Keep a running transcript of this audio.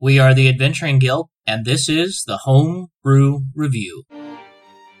We are the Adventuring Guild, and this is the Home Brew Review.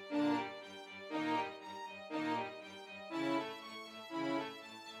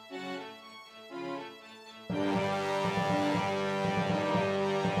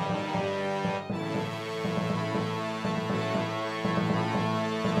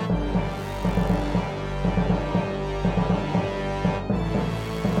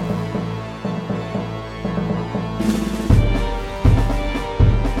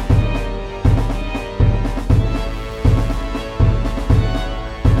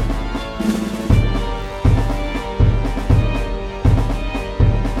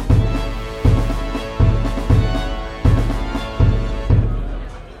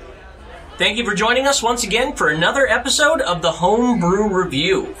 Thank you for joining us once again for another episode of the Home Brew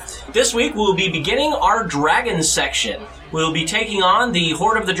Review. This week we'll be beginning our Dragon section. We'll be taking on the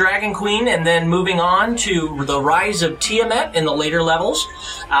Horde of the Dragon Queen and then moving on to the Rise of Tiamat in the later levels.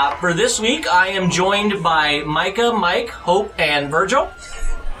 For this week I am joined by Micah, Mike, Hope, and Virgil.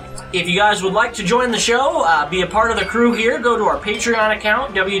 If you guys would like to join the show, be a part of the crew here, go to our Patreon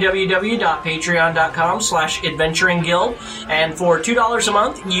account, www.patreon.com/adventuringguild, and for $2 a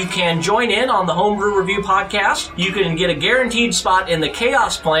month, you can join in on the Homebrew Review podcast. You can get a guaranteed spot in the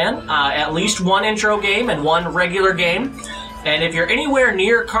Chaos Plan, at least one intro game and one regular game. And if you're anywhere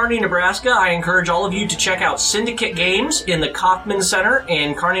near Kearney, Nebraska, I encourage all of you to check out Syndicate Games in the Kaufman Center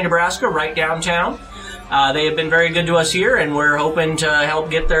in Kearney, Nebraska, right downtown. They have been very good to us here, and we're hoping to help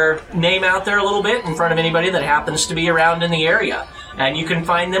get their name out there a little bit in front of anybody that happens to be around in the area. And you can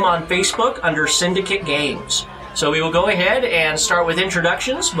find them on Facebook under Syndicate Games. So we will go ahead and start with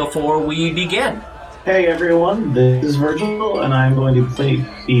introductions before we begin. Hey everyone, this is Virgil, and I'm going to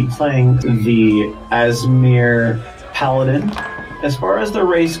be playing the Asmir Paladin. As far as the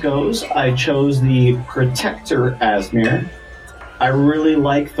race goes, I chose the Protector Asmir. I really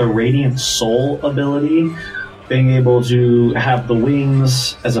like the Radiant Soul ability, being able to have the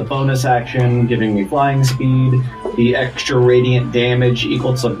wings as a bonus action, giving me flying speed, the extra radiant damage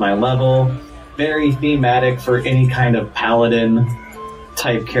equal to my level. Very thematic for any kind of paladin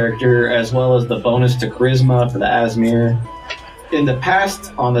type character, as well as the bonus to charisma for the Asmir. In the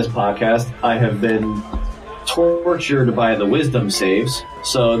past on this podcast, I have been tortured by the wisdom saves.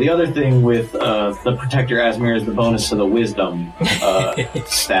 So the other thing with the Protector Asmir is the bonus to the wisdom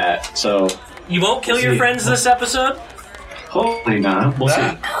stat. So you won't kill your friends this episode? Hopefully not. We'll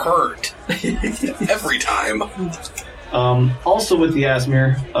that see. hurt every time. Also with the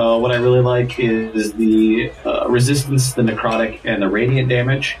Asmir, what I really like is the resistance to the necrotic and the radiant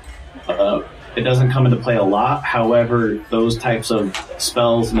damage. It doesn't come into play a lot. However, those types of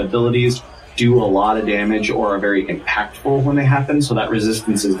spells and abilities do a lot of damage or are very impactful when they happen, so that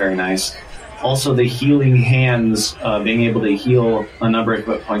resistance is very nice. Also, the healing hands, being able to heal a number of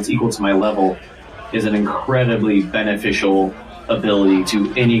hit points equal to my level, is an incredibly beneficial ability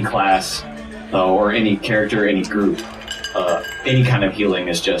to any class or any character, any group. Any kind of healing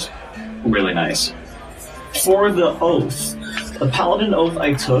is just really nice. For the Oath, the Paladin Oath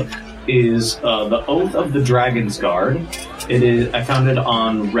I took is the Oath of the Dragon's Guard. I found it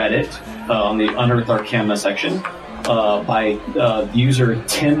on Reddit, on the Unearthed Arcana section, by user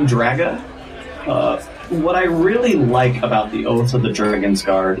Tim Draga. What I really like about the Oath of the Dragon's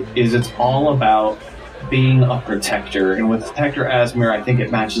Guard is it's all about being a protector, and with Protector Asmir, I think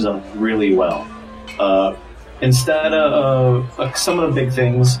it matches up really well. Instead of some of the big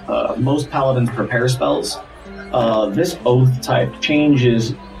things, most paladins prepare spells. This Oath type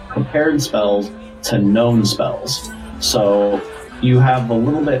changes prepared spells to known spells. So you have a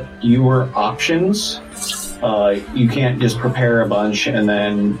little bit fewer options. You can't just prepare a bunch and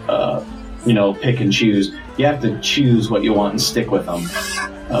then, pick and choose. You have to choose what you want and stick with them.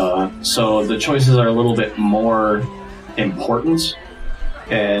 So the choices are a little bit more important,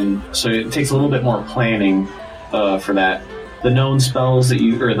 and so it takes a little bit more planning for that. The known spells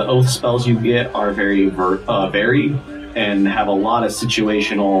the Oath spells you get are very varied and have a lot of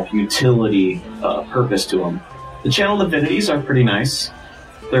situational utility purpose to them. The Channel Divinities are pretty nice.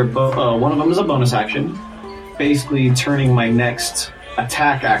 They're one of them is a bonus action, basically turning my next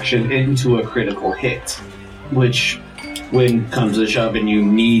attack action into a critical hit, which, when comes to shove and you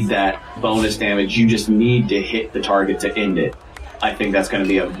need that bonus damage, you just need to hit the target to end it. I think that's going to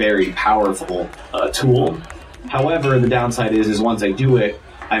be a very powerful tool. However, the downside is once I do it,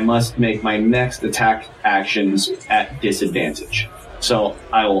 I must make my next attack actions at disadvantage. So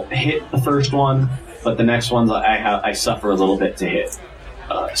I will hit the first one, but the next ones I suffer a little bit to hit.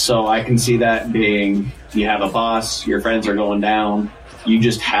 So I can see that being, you have a boss, your friends are going down, you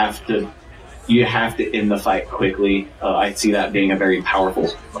just have to you have to end the fight quickly. I see that being a very powerful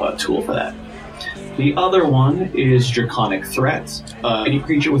tool for that. The other one is Draconic Threat. Any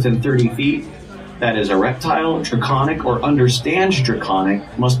creature within 30 feet that is a reptile, draconic, or understands draconic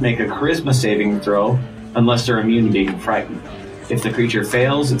must make a charisma saving throw unless they're immune to being frightened. If the creature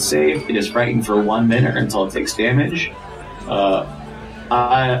fails its save, it is frightened for 1 minute until it takes damage.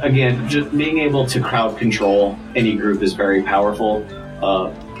 Again, just being able to crowd control any group is very powerful.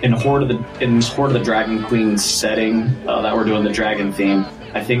 In Horde of the Dragon Queen setting that we're doing the dragon theme,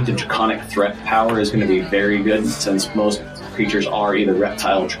 I think the Draconic Threat power is going to be very good since most creatures are either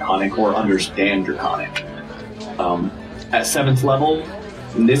reptile, draconic, or understand draconic. At 7th level,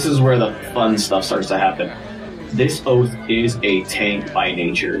 this is where the fun stuff starts to happen. This oath is a tank by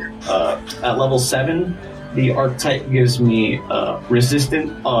nature. At level 7, the archetype gives me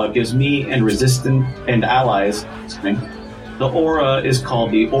resistant and allies. The aura is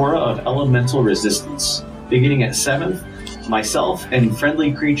called the Aura of Elemental Resistance. Beginning at 7th, myself and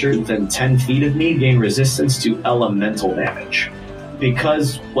friendly creatures within 10 feet of me gain resistance to elemental damage.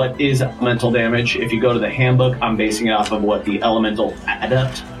 Because what is elemental damage? If you go to the handbook, I'm basing it off of what the elemental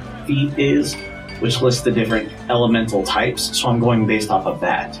adept feat is, which lists the different elemental types, so I'm going based off of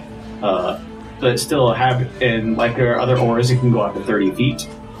that. But still and like our other auras, it can go up to 30 feet.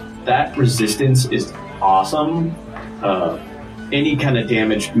 That resistance is awesome. Any kind of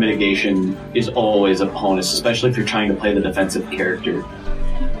damage mitigation is always a bonus, especially if you're trying to play the defensive character.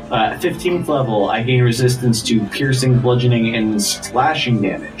 At 15th level, I gain resistance to piercing, bludgeoning, and slashing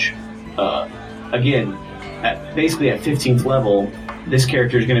damage. Again, basically at 15th level, this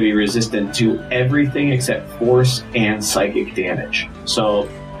character is going to be resistant to everything except force and psychic damage. So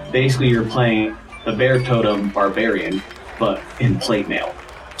basically you're playing the Bear Totem Barbarian, but in plate mail.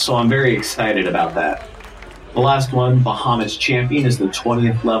 So I'm very excited about that. The last one, Bahamut's Champion, is the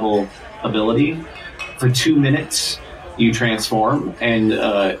 20th level ability. For 2 minutes, you transform and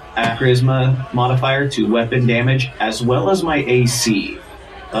add charisma modifier to weapon damage as well as my AC.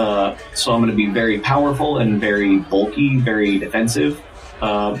 So I'm going to be very powerful and very bulky, very defensive.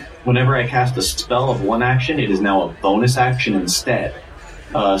 Whenever I cast a spell of one action, it is now a bonus action instead.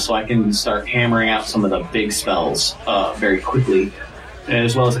 So I can start hammering out some of the big spells very quickly.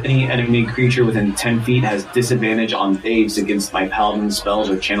 As well as any enemy creature within 10 feet has disadvantage on saves against my paladin spells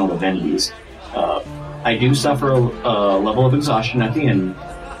or channel divinities. I do suffer a level of exhaustion at the end.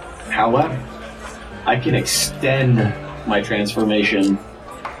 However, I can extend my transformation.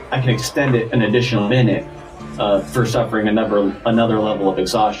 I can extend it an additional minute for suffering another level of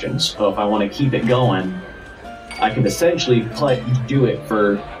exhaustion. So if I want to keep it going, I can essentially do it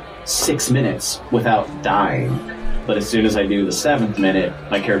for 6 minutes without dying. But as soon as I do the 7th minute,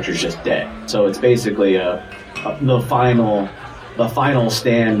 my character's just dead. So it's basically the final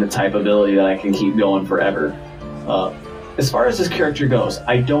stand type ability that I can keep going forever. As far as this character goes,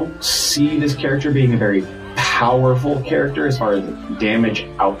 I don't see this character being a very powerful character as far as damage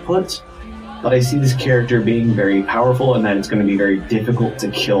output, but I see this character being very powerful and that it's going to be very difficult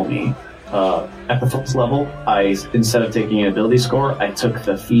to kill me. At the first level, instead of taking an ability score, I took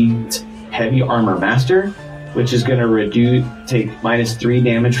the feat Heavy Armor Master, which is going to take -3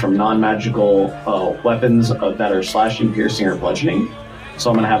 damage from non-magical weapons that are slashing, piercing, or bludgeoning. So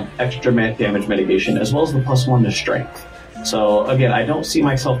I'm going to have extra damage mitigation as well as the +1 to strength. So again, I don't see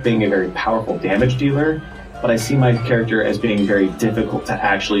myself being a very powerful damage dealer, but I see my character as being very difficult to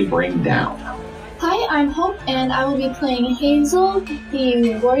actually bring down. Hi, I'm Hope, and I will be playing Hazel,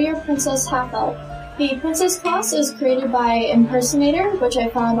 the Warrior Princess Half-Elf. The Princess class is created by Impersonator, which I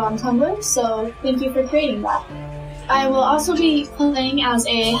found on Tumblr, so thank you for creating that. I will also be playing as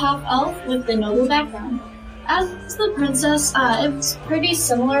a half-elf with the noble background. As the princess, it's pretty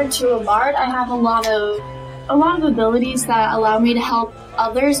similar to a bard. I have a lot of abilities that allow me to help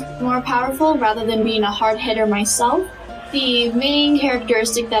others more powerful rather than being a hard hitter myself. The main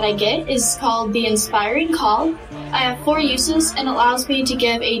characteristic that I get is called the Inspiring Call. I have 4 uses and allows me to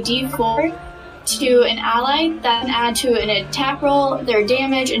give a D4 to an ally that can add to an attack roll, their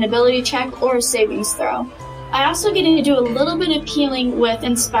damage, an ability check, or a savings throw. I also get to do a little bit of healing with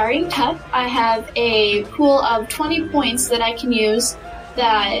Inspiring Touch. I have a pool of 20 points that I can use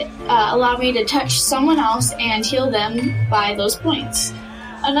that allow me to touch someone else and heal them by those points.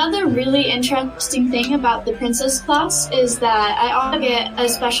 Another really interesting thing about the Princess class is that I also get a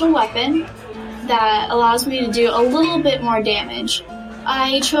special weapon that allows me to do a little bit more damage.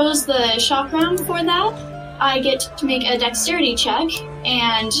 I chose the shock round for that. I get to make a dexterity check,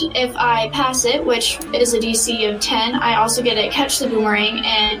 and if I pass it, which is a DC of 10, I also get to catch the boomerang,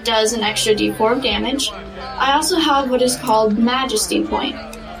 and it does an extra D4 of damage. I also have what is called Majesty Point.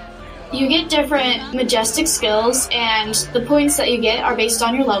 You get different majestic skills, and the points that you get are based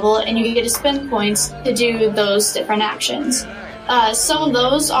on your level, and you get to spend points to do those different actions. Some of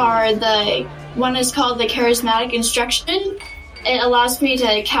those are one is called the Charismatic Instruction. It allows me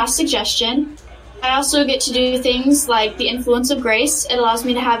to cast Suggestion. I also get to do things like the Influence of Grace. It allows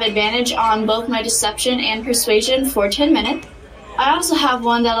me to have advantage on both my Deception and Persuasion for 10 minutes. I also have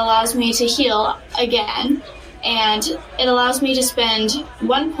one that allows me to heal again, and it allows me to spend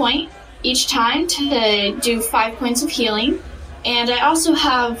 1 point each time to do 5 points of healing. And I also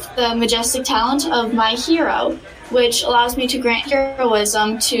have the Majestic Talent of my Hero, which allows me to grant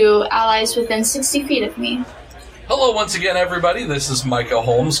heroism to allies within 60 feet of me. Hello once again, everybody. This is Micah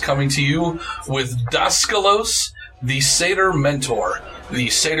Holmes coming to you with Daskalos, the Satyr Mentor. The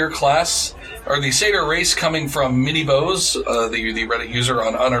Satyr class, or the Satyr race coming from Minibose, the Reddit user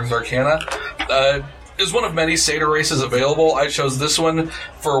on Unearthed Arcana, is one of many Satyr races available. I chose this one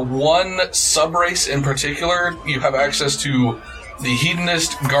for one sub-race in particular. You have access to the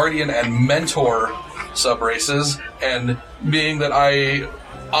Hedonist, Guardian, and Mentor sub-races, and being that I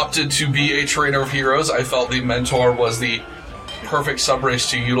opted to be a trainer of heroes, I felt the Mentor was the perfect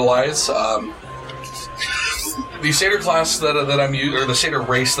sub-race to utilize. The Satyr class that I'm using, or the Satyr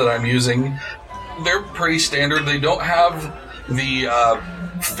race that I'm using, they're pretty standard. They don't have the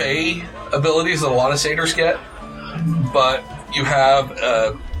Fey abilities that a lot of Satyrs get, but you have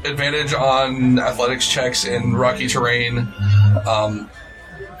advantage on athletics checks in rocky terrain.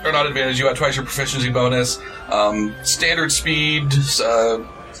 Or not advantage, you have twice your proficiency bonus. Standard speed,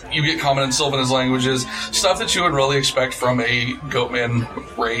 you get Common and Sylvan's languages, stuff that you would really expect from a Goatman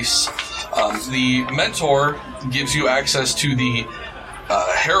race. The Mentor gives you access to the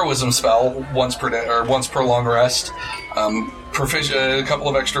Heroism spell once per day, or once per long rest, a couple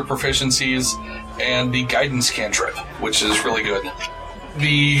of extra proficiencies, and the Guidance cantrip, which is really good.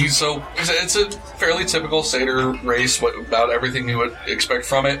 So it's a fairly typical Satyr race, about everything you would expect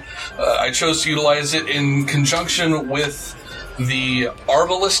from it. I chose to utilize it in conjunction with the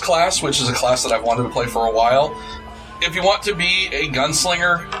Arbalest class, which is a class that I've wanted to play for a while. If you want to be a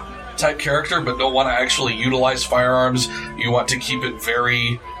gunslinger type character but don't want to actually utilize firearms, you want to keep it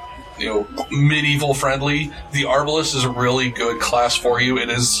very, medieval friendly, the Arbalest is a really good class for you.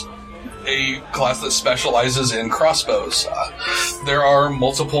 It is a class that specializes in crossbows. There are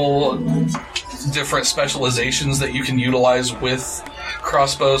multiple different specializations that you can utilize with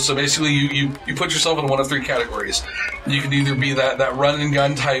crossbows. So basically you put yourself in one of three categories. You can either be that run and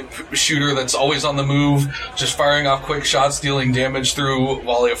gun type shooter that's always on the move, just firing off quick shots, dealing damage through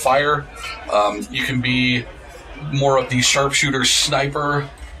volley of fire. You can be more of the sharpshooter sniper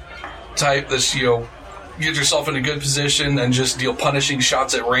type that's, get yourself in a good position and just deal punishing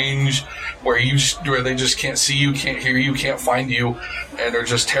shots at range where they just can't see you, can't hear you, can't find you, and are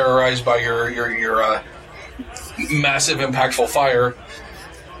just terrorized by your massive impactful fire.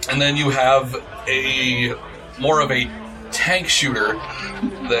 And then you have more of a tank shooter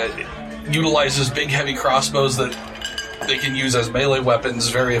that utilizes big heavy crossbows that they can use as melee weapons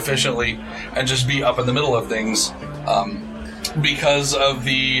very efficiently and just be up in the middle of things. Because of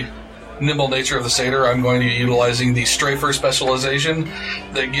the nimble nature of the Satyr, I'm going to be utilizing the Strafer specialization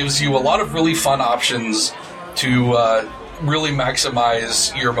that gives you a lot of really fun options to really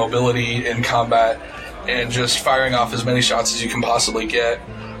maximize your mobility in combat and just firing off as many shots as you can possibly get.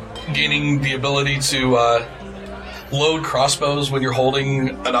 Gaining the ability to load crossbows when you're holding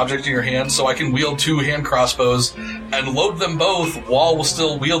an object in your hand, so I can wield 2 hand crossbows and load them both while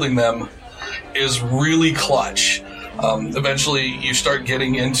still wielding them is really clutch. Eventually, you start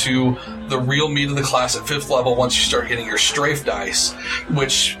getting into the real meat of the class at 5th level once you start getting your strafe dice,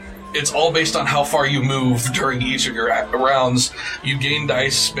 which it's all based on how far you move during each of your rounds. You gain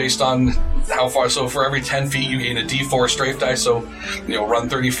dice based on how far. So for every 10 feet, you gain a D4 strafe dice. So, run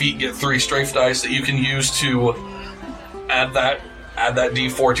 30 feet, get 3 strafe dice that you can use to add that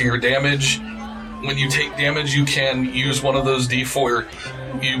D4 to your damage. When you take damage, you can use one of those D4.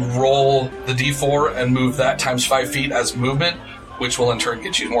 You roll the D4 and move that times 5 feet as movement, which will in turn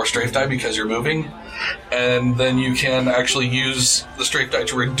get you more strafe die because you're moving. And then you can actually use the strafe die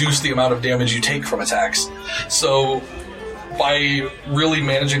to reduce the amount of damage you take from attacks. So by really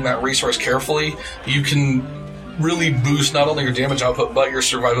managing that resource carefully, you can really boost not only your damage output, but your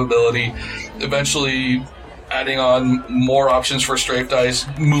survivability. Eventually adding on more options for strafe dice,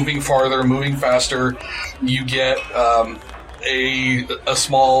 moving farther, moving faster. You get a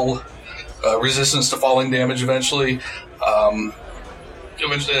small resistance to falling damage eventually.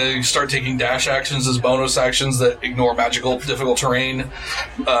 You start taking dash actions as bonus actions that ignore magical, difficult terrain,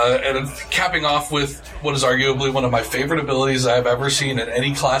 and capping off with what is arguably one of my favorite abilities I've ever seen in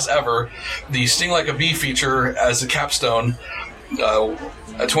any class ever, the Sting Like a Bee feature as a capstone.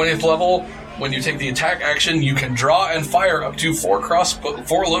 At 20th level, when you take the attack action, you can draw and fire up to 4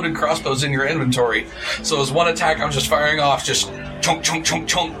 loaded crossbows in your inventory. So as one attack, I'm just firing off, just chunk, chunk, chunk,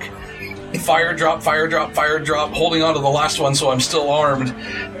 chunk. Fire drop, fire drop, fire drop, holding on to the last one so I'm still armed.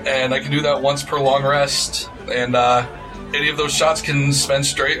 And I can do that once per long rest. And any of those shots can spend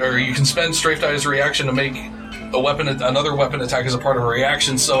you can spend Strafe Die as a reaction to make another weapon attack as a part of a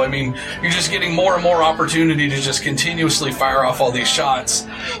reaction. So, I mean, you're just getting more and more opportunity to just continuously fire off all these shots.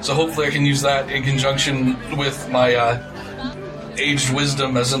 So hopefully I can use that in conjunction with my aged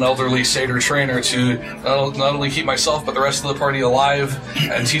wisdom as an elderly satyr trainer to not only keep myself but the rest of the party alive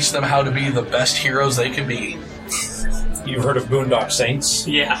and teach them how to be the best heroes they can be. You've heard of Boondock Saints?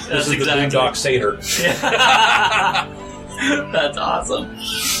 Yeah, This is exactly the Boondock Satyr. That's awesome.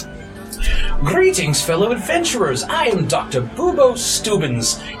 Greetings, fellow adventurers. I am Dr. Bubo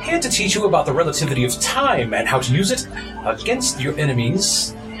Stubbins, here to teach you about the relativity of time and how to use it against your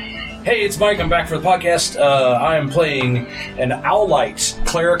enemies. Hey, it's Mike. I'm back for the podcast. I am playing an Owlite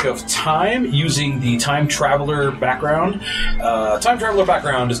Cleric of Time using the Time Traveler background. Time Traveler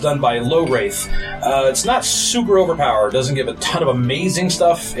background is done by Low Wraith. It's not super overpowered. Doesn't give a ton of amazing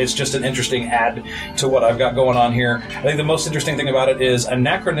stuff. It's just an interesting add to what I've got going on here. I think the most interesting thing about it is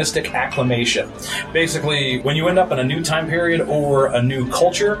Anachronistic Acclimation. Basically, when you end up in a new time period or a new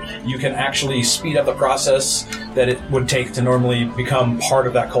culture, you can actually speed up the process that it would take to normally become part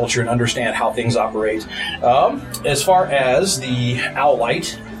of that culture and understand how things operate. As far as the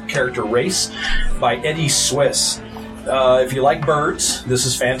Owlite character race by Eddie Swiss. If you like birds, this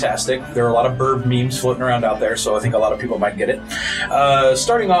is fantastic. There are a lot of bird memes floating around out there, so I think a lot of people might get it.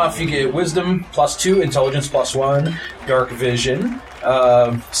 Starting off, you get Wisdom +2, Intelligence +1, Dark Vision,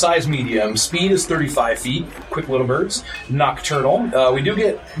 size medium, speed is 35 feet, quick little birds, Nocturnal. We do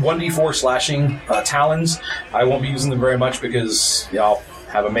get 1d4 slashing talons. I won't be using them very much because y'all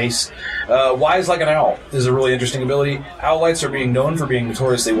have a mace. Wise Like an Owl is a really interesting ability. Owlites are being known for being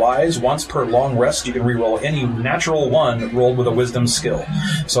notoriously wise. Once per long rest, you can reroll any natural one rolled with a wisdom skill.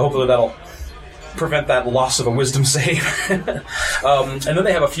 So hopefully that'll prevent that loss of a wisdom save. And then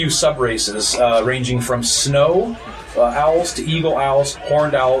they have a few sub-races ranging from snow owls to eagle owls,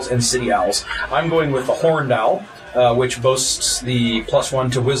 horned owls, and city owls. I'm going with the horned owl, which boasts the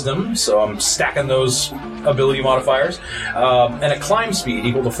 +1 to wisdom, so I'm stacking those ability modifiers, and a climb speed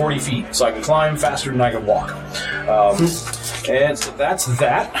equal to 40 feet, so I can climb faster than I can walk. And so that's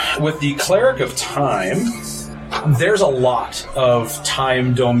that. With the Cleric of Time, there's a lot of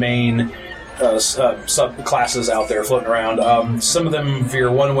time domain subclasses out there floating around. Some of them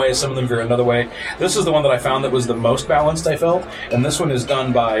veer one way, some of them veer another way. This is the one that I found that was the most balanced, I felt, and this one is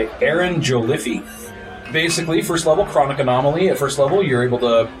done by Aaron Joliffe. Basically, first level, Chronic Anomaly. At first level, you're able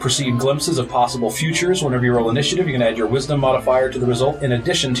to perceive glimpses of possible futures. Whenever you roll initiative, you can add your Wisdom modifier to the result in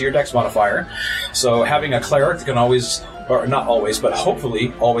addition to your Dex modifier. So having a Cleric that can always, or not always, but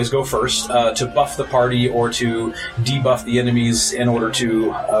hopefully always go first to buff the party or to debuff the enemies in order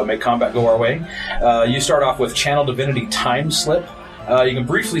to make combat go our way. You start off with Channel Divinity Time Slip. You can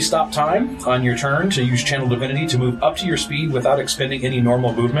briefly stop time on your turn to use Channel Divinity to move up to your speed without expending any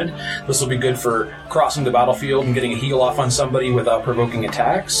normal movement. This will be good for crossing the battlefield and getting a heal off on somebody without provoking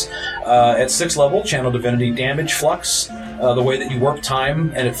attacks. At 6th level, Channel Divinity Damage Flux, the way that you warp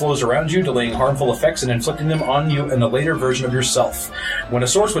time and it flows around you, delaying harmful effects and inflicting them on you in a later version of yourself. When a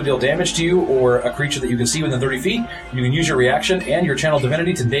source would deal damage to you or a creature that you can see within 30 feet, you can use your reaction and your Channel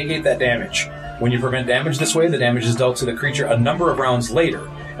Divinity to negate that damage. When you prevent damage this way, the damage is dealt to the creature a number of rounds later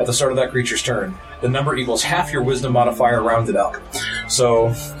at the start of that creature's turn. The number equals half your Wisdom modifier rounded up.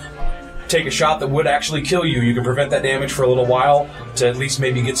 So take a shot that would actually kill you. You can prevent that damage for a little while to at least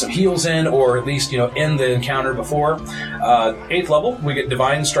maybe get some heals in, or at least, end the encounter before. 8th level, we get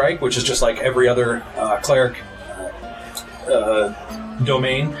Divine Strike, which is just like every other cleric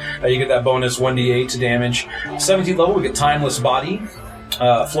domain. You get that bonus 1d8 to damage. 17th level, we get Timeless Body.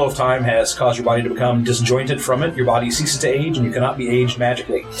 Flow of time has caused your body to become disjointed from it. Your body ceases to age, and you cannot be aged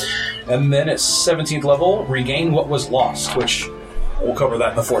magically. And then at 17th level, Regain What Was Lost, which we'll cover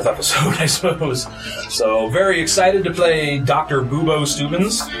that in the 4th episode, I suppose. So, very excited to play Dr. Bubo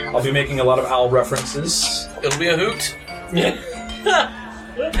Stubbins. I'll be making a lot of owl references. It'll be a hoot.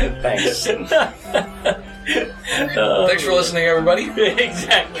 Thanks. Thanks for listening, everybody.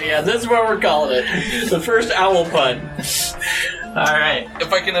 Exactly, yeah, that's what we're calling it. The first owl pun. All right.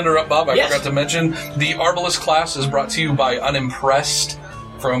 If I can interrupt, Bob, I Yes. forgot to mention, the Arbalest class is brought to you by Unimpressed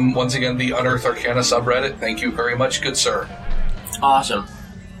from, once again, the Unearthed Arcana subreddit. Thank you very much, good sir. Awesome.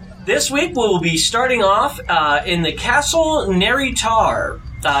 This week we'll be starting off in the Castle Neritar.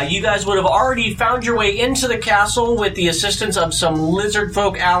 You guys would have already found your way into the castle with the assistance of some lizard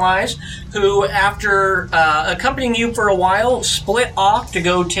folk allies who, after accompanying you for a while, split off to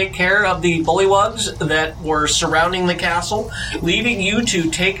go take care of the bullywugs that were surrounding the castle, leaving you to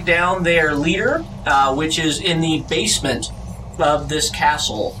take down their leader, which is in the basement of this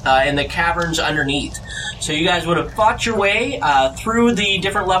castle, in the caverns underneath. So you guys would have fought your way through the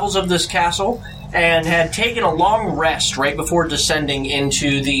different levels of this castle and had taken a long rest right before descending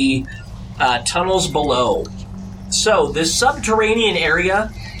into the tunnels below. So this subterranean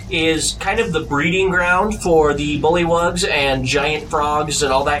area is kind of the breeding ground for the bullywugs and giant frogs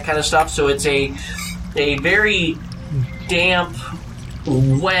and all that kind of stuff. So it's a very damp,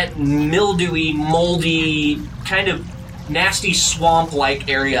 wet, mildewy, moldy, kind of nasty swamp-like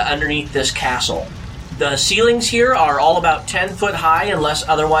area underneath this castle. The ceilings here are all about 10 foot high unless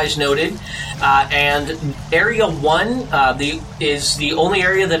otherwise noted, and Area 1 is the only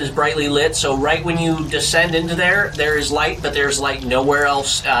area that is brightly lit, so right when you descend into there is light, but there's light nowhere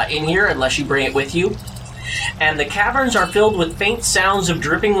else in here unless you bring it with you. And the caverns are filled with faint sounds of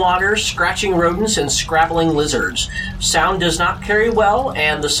dripping water, scratching rodents, and scrabbling lizards. Sound does not carry well,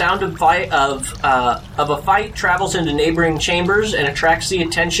 and the sound of a fight travels into neighboring chambers and attracts the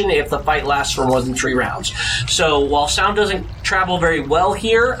attention if the fight lasts for more than 3 rounds. So while sound doesn't travel very well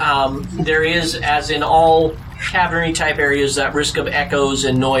here, there is, as in all cavern type areas, that risk of echoes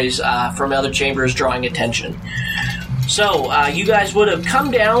and noise from other chambers drawing attention. So, you guys would have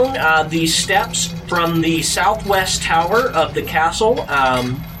come down these steps from the southwest tower of the castle,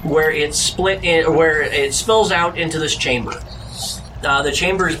 where it spills out into this chamber. The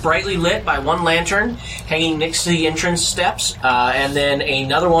chamber is brightly lit by one lantern hanging next to the entrance steps, and then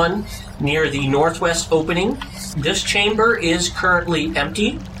another one near the northwest opening. This chamber is currently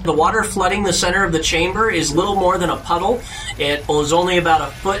empty. The water flooding the center of the chamber is little more than a puddle. It was only about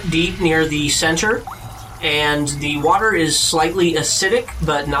a foot deep near the center, and the water is slightly acidic,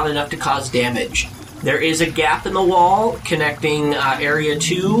 but not enough to cause damage. There is a gap in the wall connecting Area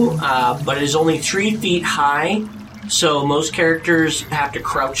 2, but it is only 3 feet high, so most characters have to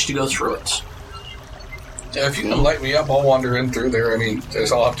crouch to go through it. Yeah, if you can light me up, I'll wander in through there. I mean,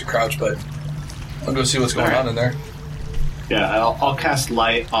 I'll have to crouch, but I'll go see what's going on in there. Yeah, I'll cast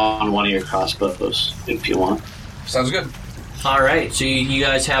light on one of your crossbows if you want. Sounds good. All right, so you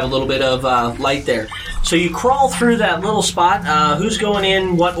guys have a little bit of light there. So you crawl through that little spot. Who's going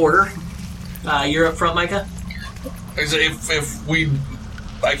in what order? You're up front, Micah?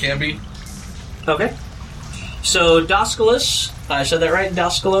 I can be. Okay. So Dascalos, I said that right?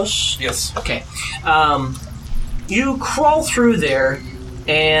 Dascalos? Yes. Okay. You crawl through there,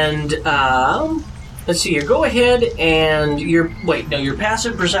 and let's see here. Go ahead and your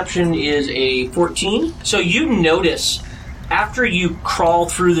passive perception is a 14. So you notice after you crawl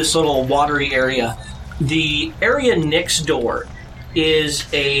through this little watery area, the area next door is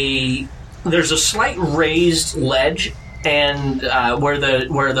there's a slight raised ledge, and where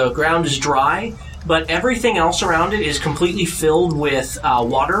the ground is dry, but everything else around it is completely filled with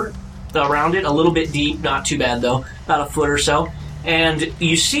water around it, a little bit deep, not too bad though, about a foot or so. And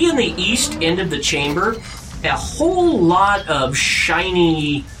you see in the east end of the chamber a whole lot of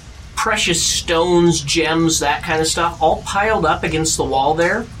shiny, precious stones, gems, that kind of stuff, all piled up against the wall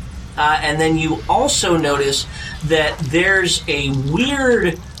there. And then you also notice that there's a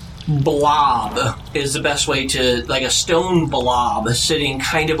weird blob, is the best way to, like a stone blob, sitting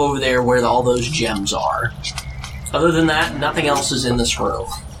kind of over there where all those gems are. Other than that, nothing else is in this room.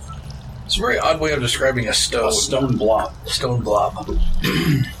 It's a very odd way of describing a stone. A stone blob. Stone blob.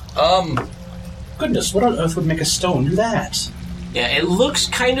 Goodness, what on earth would make a stone do that? Yeah, it looks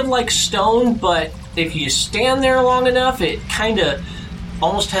kind of like stone, but if you stand there long enough, it kind of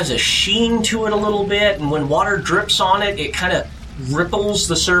almost has a sheen to it a little bit, and when water drips on it, it kind of ripples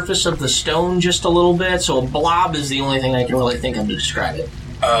the surface of the stone just a little bit, so a blob is the only thing I can really think of to describe it.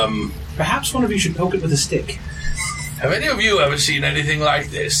 Perhaps one of you should poke it with a stick. Have any of you ever seen anything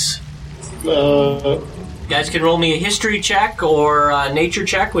like this? You guys can roll me a history check or a nature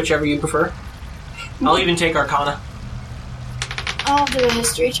check, whichever you prefer. I'll even take Arcana. I'll do a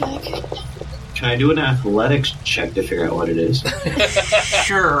history check. Can I do an athletics check to figure out what it is?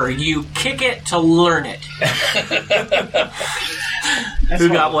 Sure, you kick it to learn it. Who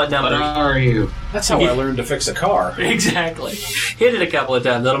got what number? What are you? That's how I learned to fix a car. Exactly. Hit it a couple of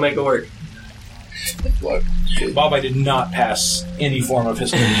times. That'll make it work. What? Bob, I did not pass any form of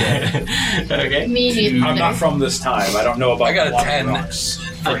history check. Okay. Me neither. I'm not from this time. I don't know about I got a blocking 10. rocks.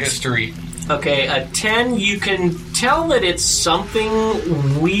 for history. Okay, a 10, you can tell that it's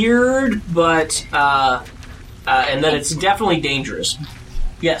something weird, but, and that it's definitely dangerous.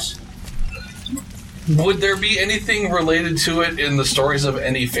 Yes. Would there be anything related to it in the stories of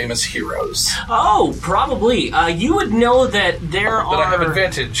any famous heroes? Oh, probably. You would know that there are... That I have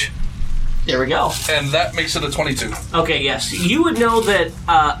advantage. There we go. And that makes it a 22. Okay, yes. You would know that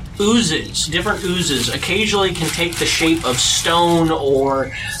oozes, different oozes, occasionally can take the shape of stone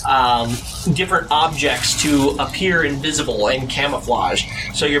or different objects to appear invisible and camouflage.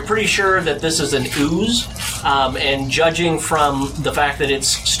 So you're pretty sure that this is an ooze, and judging from the fact that it's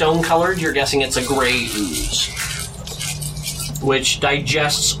stone-colored, you're guessing it's a gray ooze, which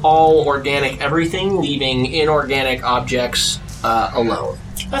digests all organic everything, leaving inorganic objects alone.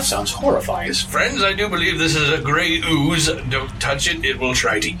 That sounds horrifying. Yes, friends, I do believe this is a gray ooze. Don't touch it, it will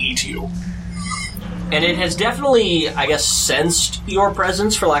try to eat you. And it has definitely, I guess, sensed your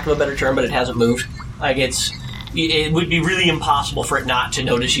presence, for lack of a better term, but it hasn't moved. Like, it would be really impossible for it not to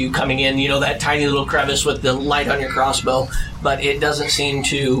notice you coming in, you know, that tiny little crevice with the light on your crossbow, but it doesn't seem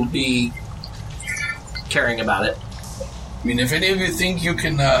to be caring about it. I mean, if any of you think you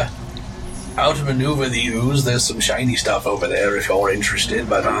can outmaneuver the ooze, there's some shiny stuff over there if you're interested,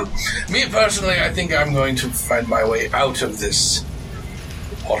 but me personally, I think I'm going to find my way out of this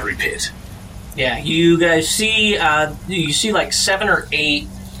pottery pit. Yeah, you guys see, like 7 or 8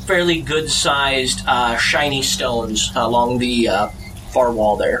 fairly good-sized shiny stones along the far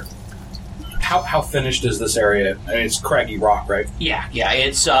wall there. How finished is this area? I mean, it's craggy rock, right? Yeah,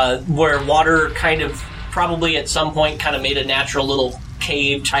 it's where water kind of, probably at some point, kind of made a natural little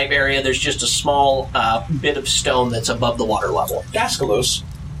cave-type area. There's just a small bit of stone that's above the water level. Daskalos,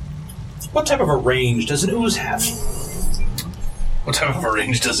 what type of a range does an ooze have? What type of a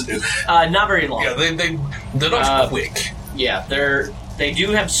range does it do? Not very long. Yeah, they're not quick. Yeah, they do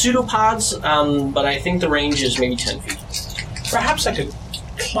have pseudopods, but I think the range is maybe 10 feet. Perhaps I could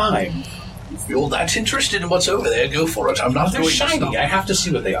climb. If you're that interested in what's over there, go for it. I'm not They're going to shiny. stop. I have to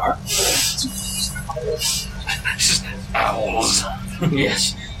see what they are. It's just owls.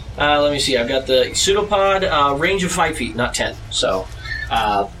 Yes. Let me see. I've got the pseudopod, range of 5 feet, not 10. So,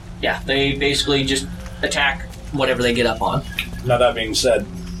 yeah, they basically just attack whatever they get up on. Now, that being said,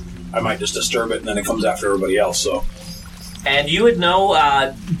 I might just disturb it and then it comes after everybody else, so... And you would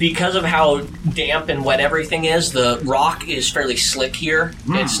know, because of how damp and wet everything is, the rock is fairly slick here.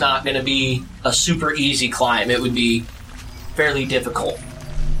 It's not going to be a super easy climb. It would be fairly difficult.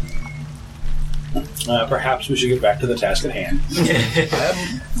 Perhaps we should get back to the task at hand.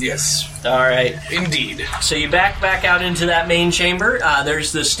 Yes. All right. Indeed. So you back out into that main chamber.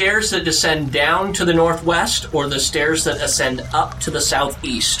 There's the stairs that descend down to the northwest, or the stairs that ascend up to the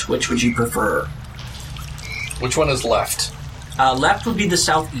southeast. Which would you prefer? Which one is left? Left would be the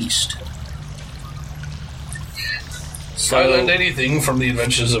southeast. If I learned anything from the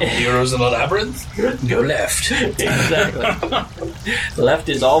adventures of heroes in the labyrinth, go left. Exactly. Left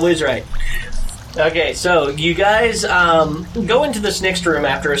is always right. Okay, so you guys go into this next room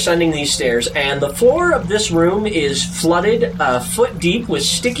after ascending these stairs, and the floor of this room is flooded a foot deep with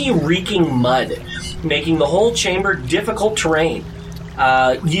sticky, reeking mud, making the whole chamber difficult terrain.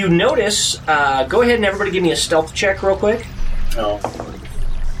 You notice, go ahead and everybody give me a stealth check real quick. Oh.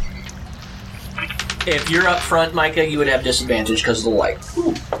 If you're up front, Micah, you would have disadvantage because of the light.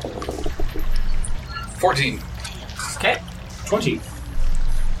 Ooh. 14. Okay. 20.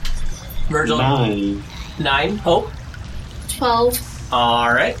 Virgil? 9. Hope? 12.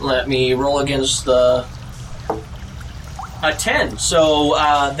 All right, let me roll against a 10.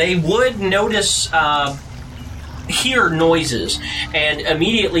 So they would notice, hear noises, and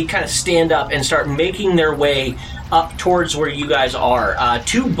immediately kind of stand up and start making their way up towards where you guys are.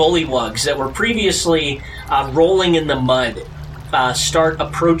 2 bullywugs that were previously rolling in the mud start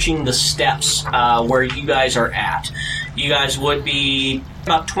approaching the steps where you guys are at. You guys would be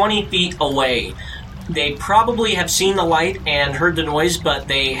about 20 feet away. They probably have seen the light and heard the noise, but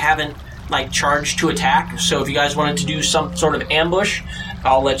they haven't charged to attack. So if you guys wanted to do some sort of ambush,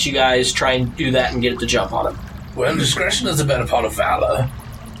 I'll let you guys try and do that and get the jump on them. Well, discretion is a better part of valor,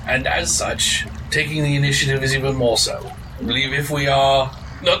 and as such, taking the initiative is even more so. I believe if we are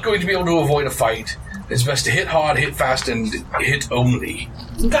not going to be able to avoid a fight, it's best to hit hard, hit fast, and hit only.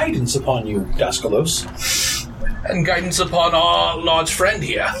 Guidance upon you, Daskalos. And guidance upon our large friend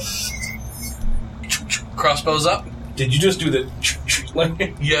here. Crossbows up. Did you just do the...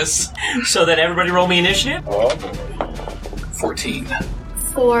 Yes. So then everybody roll me initiative. Oh, 14.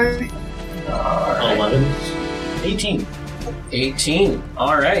 4. 11. 18. 18.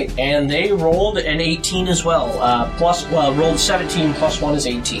 All right, and they rolled an 18 as well. Rolled 17 plus 1 is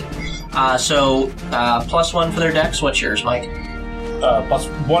 18. So plus 1 for their dex. What's yours, Mike? Plus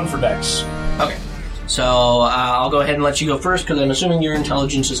 1 for dex. Okay. So I'll go ahead and let you go first because I'm assuming your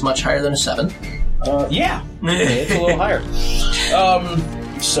intelligence is much higher than a 7. Yeah. It's a little higher.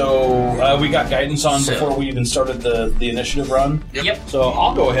 So we got guidance on before we even started the initiative run. Yep. So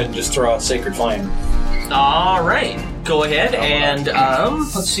I'll go ahead and just throw out Sacred Flame. All right. Go ahead and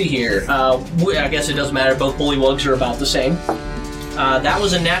let's see here. I guess it doesn't matter. Both bullywugs are about the same. That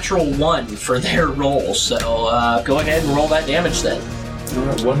was a natural 1 for their roll. So go ahead and roll that damage then.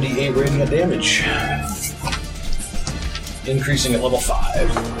 1d8 radiant damage. Increasing at level 5.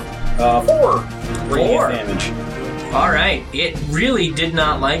 4 radiant damage. All right. It really did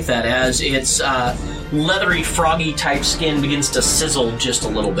not like that as its leathery, froggy-type skin begins to sizzle just a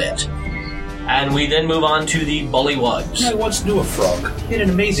little bit. And we then move on to the bullywugs. I once knew a frog. He had an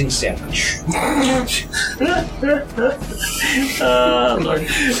amazing sandwich. Lord.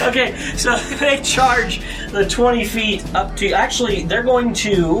 Okay, so they charge the 20 feet up to... Actually, they're going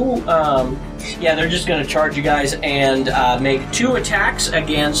to... they're just going to charge you guys and make 2 attacks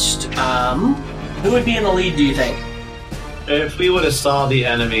against... who would be in the lead, do you think? If we would have saw the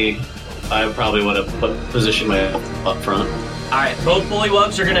enemy, I probably would have positioned myself up front. Alright, both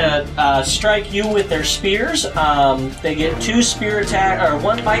bullywugs are going to strike you with their spears. They get 2 spear attack, or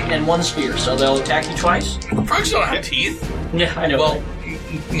 1 bite and 1 spear, so they'll attack you twice. Frogs don't have teeth. Yeah, I know. Well,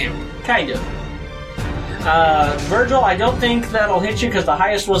 yeah. Kind of. Virgil, I don't think that'll hit you because the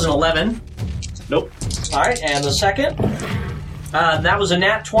highest was an 11. Nope. Alright, and the second? That was a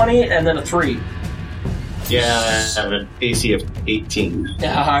nat 20 and then a 3. Yeah, I have an AC of 18.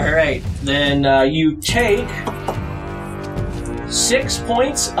 Alright, then you take 6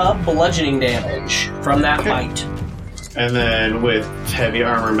 points of bludgeoning damage from that bite. And then with Heavy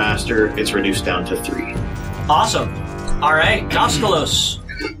Armor Master, it's reduced down to 3. Awesome. Alright, Koskalos.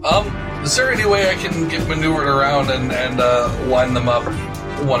 Is there any way I can get maneuvered around and line them up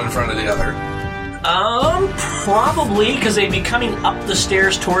one in front of the other? Probably, because they'd be coming up the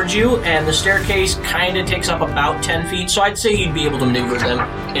stairs towards you, and the staircase kind of takes up about 10 feet, so I'd say you'd be able to maneuver them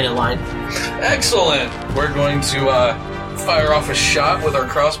in a line. Excellent! We're going to fire off a shot with our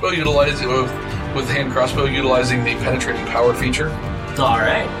crossbow, utilizing with the hand crossbow, utilizing the penetrating power feature.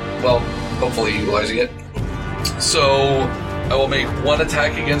 Alright. Well, hopefully utilizing it. So, I will make 1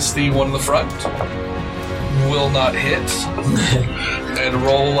 attack against the one in the front. Will not hit. And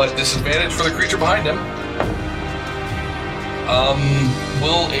roll at disadvantage for the creature behind him.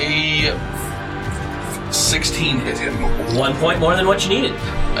 Will a 16 hit him? 1 point more than what you needed.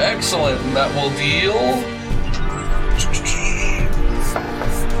 Excellent. That will deal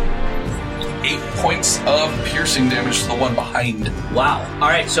 8 points of piercing damage to the one behind. Wow.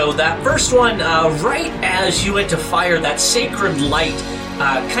 Alright, so that first one, right as you went to fire, that sacred light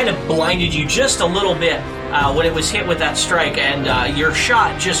kind of blinded you just a little bit when it was hit with that strike, and your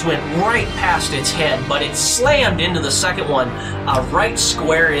shot just went right past its head, but it slammed into the second one right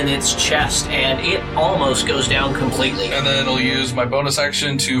square in its chest, and it almost goes down completely. And then I'll use my bonus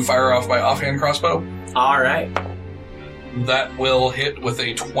action to fire off my offhand crossbow. Alright. That will hit with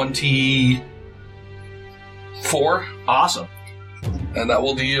a 24. Awesome. And that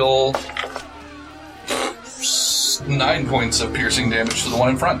will deal 9 points of piercing damage to the one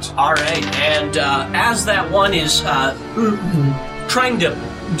in front. Alright, and as that one is trying to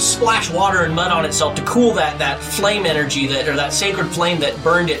splash water and mud on itself to cool that flame energy, that sacred flame that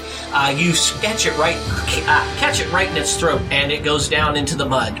burned it, you catch it right in its throat, and it goes down into the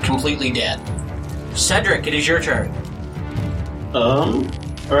mud, completely dead. Cedric, it is your turn.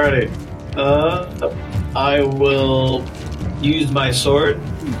 Alrighty. I will use my sword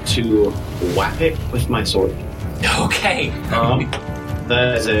to whack it with my sword. Okay.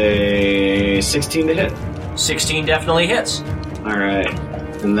 That is a 16 to hit. 16 definitely hits. Alright.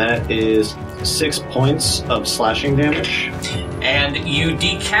 And that is 6 points of slashing damage. And you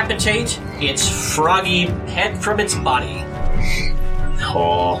decapitate its froggy head from its body.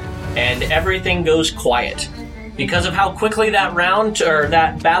 Oh. And everything goes quiet. Because of how quickly that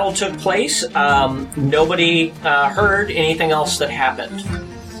that battle took place, nobody heard anything else that happened.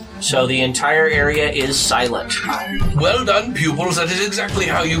 So the entire area is silent. Well done, pupils. That is exactly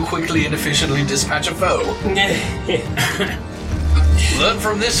how you quickly and efficiently dispatch a foe. Learn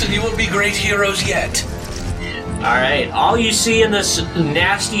from this and you will be great heroes yet. Alright, all you see in this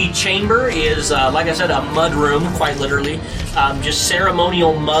nasty chamber is, like I said, a mud room, quite literally. Just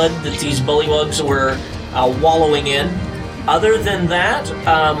ceremonial mud that these bullywugs were wallowing in. Other than that,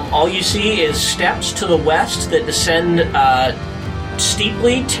 all you see is steps to the west that descend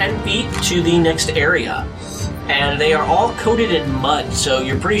steeply 10 feet to the next area. And they are all coated in mud, so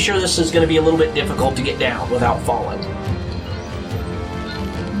you're pretty sure this is going to be a little bit difficult to get down without falling.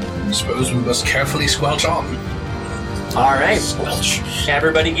 I suppose we must carefully squelch on. All right. Squelch.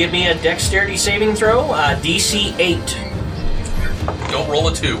 Everybody give me a dexterity saving throw, DC 8. Don't roll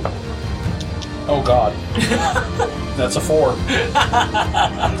a 2. Oh God. That's a 4.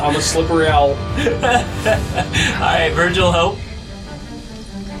 I'm a slippery owl. All right, Virgil, Hope.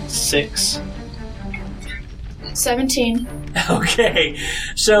 6. 17. Okay,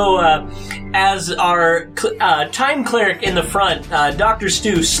 so as our time cleric in the front, Dr.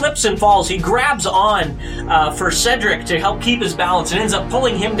 Stu, slips and falls. He grabs on for Cedric to help keep his balance and ends up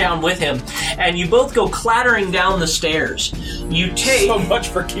pulling him down with him. And you both go clattering down the stairs. You take... So much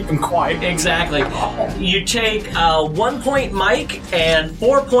for keeping quiet. Exactly. You take 1 point Mike and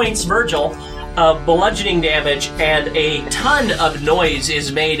 4 points Virgil of bludgeoning damage, and a ton of noise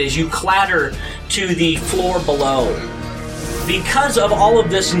is made as you clatter to the floor below. Because of all of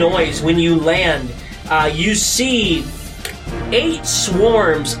this noise, when you land, you see 8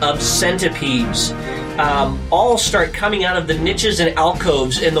 swarms of centipedes all start coming out of the niches and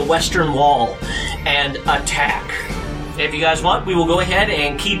alcoves in the western wall and attack. If you guys want, we will go ahead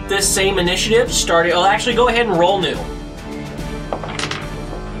and keep this same initiative starting. Oh, actually, go ahead and roll new.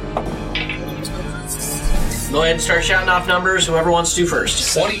 Go ahead and start shouting off numbers. Whoever wants to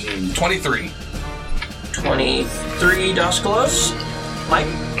first. 23. 23, Doskalos. Mike.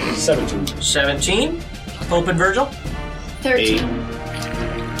 17. Hope and Virgil. 13.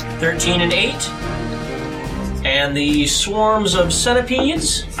 13 and 8. And the swarms of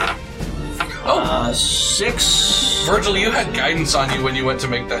centipedes. 6. Virgil, you had guidance on you when you went to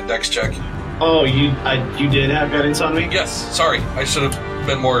make that dex check. Oh, you did have guidance on me? Yes, sorry. I should have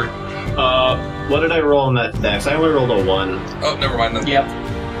been more... What did I roll on that dex? I only rolled a 1. Oh, never mind then. Yep.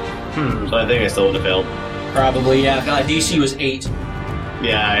 So I think I still would have failed. Probably, yeah. DC was 8.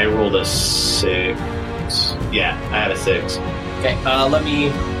 Yeah, I rolled a 6. Yeah, I had a 6. Okay, let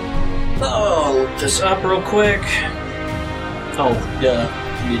me look this up real quick. Oh, duh.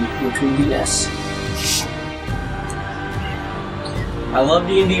 You didn't go to DS. I love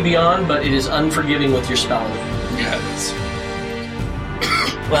D&D Beyond, but it is unforgiving with your spelling. Yes.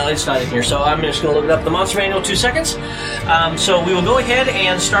 Well, it's not in here, so I'm just going to look it up. The Monster Manual, 2 seconds. So we will go ahead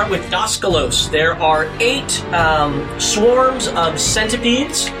and start with Doskalos. There are 8 swarms of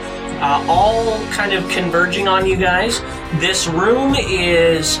centipedes, all kind of converging on you guys. This room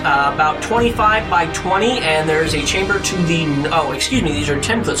is about 25 by 20, and there's a chamber to the... Oh, excuse me, these are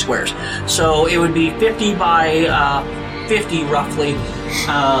 10-foot squares. So it would be 50 by 50, roughly,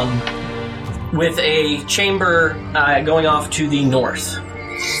 with a chamber going off to the north.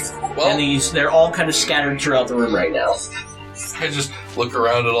 Well, And they're all kind of scattered throughout the room right now. I just look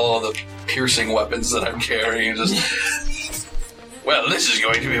around at all of the piercing weapons that I'm carrying and just... Well, this is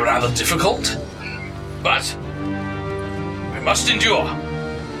going to be rather difficult, but I must endure.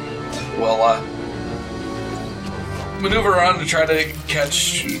 Well, maneuver around to try to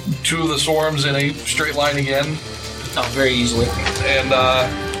catch 2 of the swarms in a straight line again. Oh, very easily. And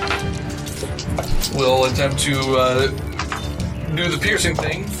we'll attempt to do the piercing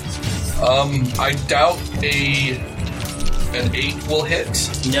thing. I doubt an 8 will hit.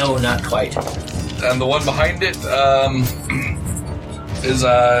 No, not quite. And the one behind it is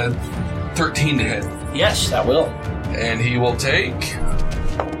 13 to hit. Yes, that will. And he will take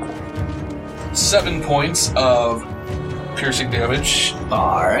 7 points of piercing damage.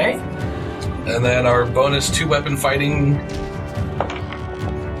 All right. And then our bonus 2-weapon fighting.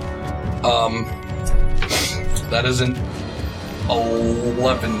 That is an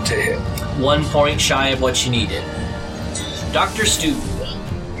 11 to hit. 1 point shy of what you needed. Dr. Stu.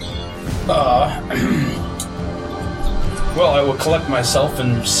 Well, I will collect myself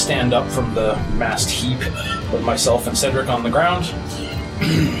and stand up from the massed heap with myself and Cedric on the ground.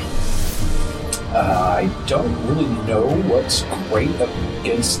 I don't really know what's great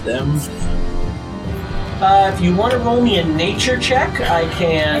against them. If you want to roll me a nature check, I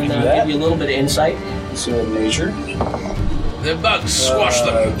can do that. give you a little bit of insight. So nature. The bugs squash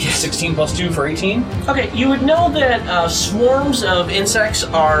them. 16 plus 2 for 18. Okay, you would know that swarms of insects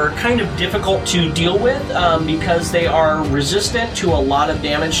are kind of difficult to deal with because they are resistant to a lot of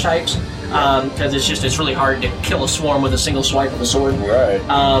damage types. Because it's really hard to kill a swarm with a single swipe of a sword. Right.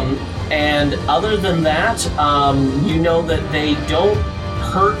 And other than that, you know that they don't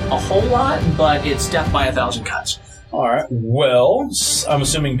hurt a whole lot, but it's death by 1,000 cuts. All right. Well, I'm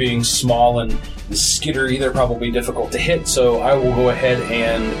assuming being small and skittery, they're probably difficult to hit, so I will go ahead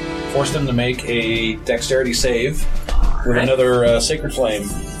and force them to make a dexterity save with another Sacred Flame.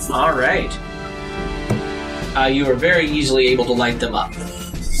 All right. You are very easily able to light them up.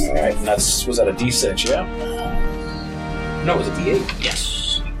 All right, and was that a D6, yeah? No, it was a D8.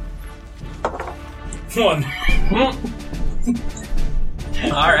 Yes. 1.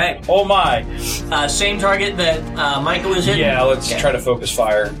 All right. Oh my. Same target that Michael was hitting? Yeah, let's try to focus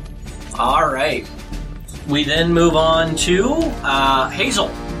fire. All right. We then move on to Hazel.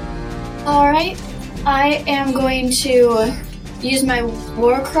 Alright, I am going to use my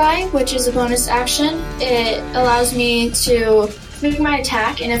War Cry, which is a bonus action. It allows me to make my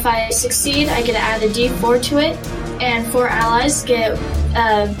attack, and if I succeed, I get to add a d4 to it, and 4 allies get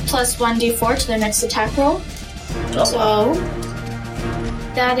plus 1 d4 to their next attack roll. Oh. So,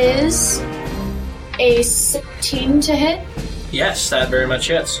 that is a 17 to hit. Yes, that very much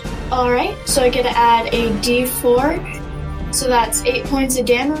hits. Alright, so I get to add a d4. So that's 8 points of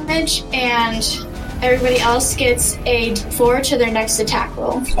damage, and everybody else gets a d4 to their next attack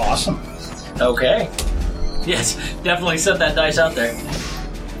roll. Awesome. Okay. Yes, definitely set that dice out there.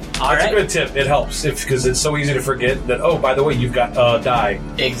 All That's right. a good tip. It helps because it's so easy to forget that, oh, by the way, you've got die.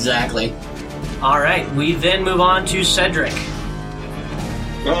 Exactly. All right, we then move on to Cedric.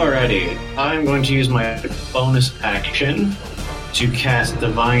 Alrighty, I'm going to use my bonus action to cast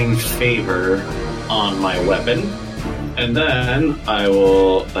Divine Favor on my weapon, and then I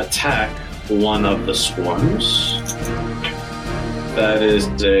will attack one of the swarms. That is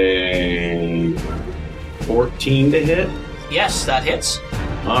a 14 to hit. Yes, that hits.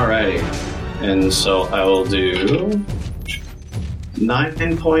 Alrighty, and so I will do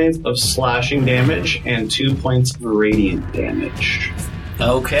 9 points of slashing damage and 2 points of radiant damage.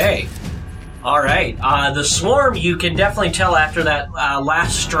 Okay. All right. The swarm, you can definitely tell after that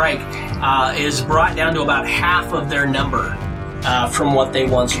last strike, is brought down to about half of their number from what they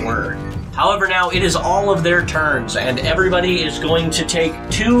once were. However, now it is all of their turns, and everybody is going to take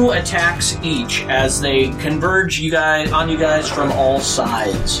 2 attacks each as they converge on you guys from all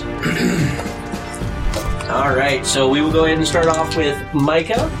sides. All right. So we will go ahead and start off with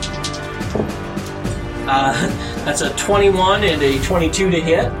Micah. That's a 21 and a 22 to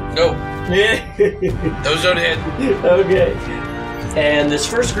hit. No. Those don't hit. Okay. And this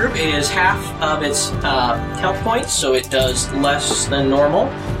first group is half of its health points, so it does less than normal.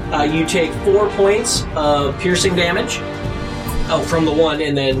 You take 4 points of piercing damage. Oh, from the one,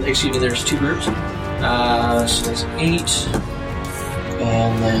 and then, excuse me, there's 2 groups. So that's 8.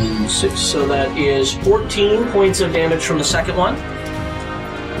 And then 6, so that is 14 points of damage from the second one.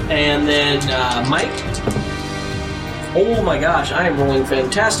 And then Mike. Oh my gosh, I am rolling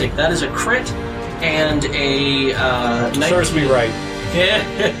fantastic. That is a crit and a 19. Serves me right. Yeah.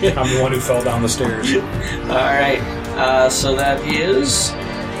 I'm the one who fell down the stairs. Alright, so that is...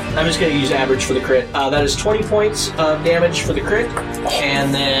 I'm just going to use average for the crit. That is 20 points of damage for the crit.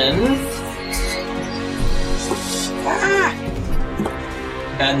 And then...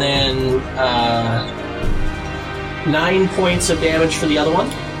 And then 9 points of damage for the other one.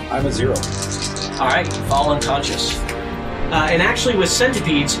 I'm at 0. Alright, you fall unconscious. And actually with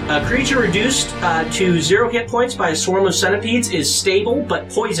centipedes, a creature reduced to 0 hit points by a swarm of centipedes is stable but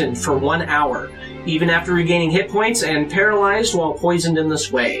poisoned for 1 hour, even after regaining hit points, and paralyzed while poisoned in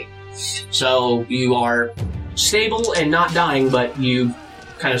this way. So you are stable and not dying, but you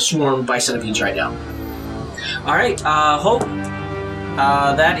kind of swarmed by centipedes right now. Alright, Hope.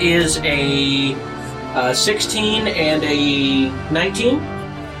 That is a 16 and a 19?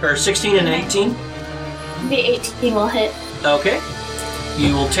 Or 16 and 18? The 18 will hit. Okay.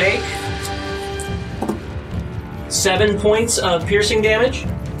 You will take 7 points of piercing damage.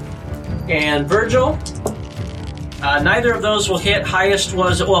 And Virgil, neither of those will hit. Highest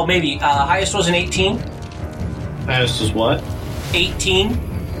was, well, maybe. Highest was an 18. Highest is what? 18.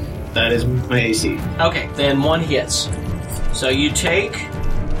 That is my AC. Okay, then 1 hits. So you take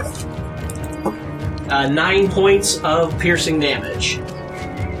 9 points of piercing damage.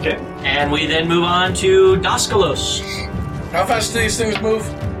 Okay. And we then move on to Daskalos. How fast do these things move?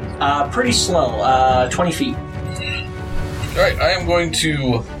 Pretty slow, 20 feet. Alright, I am going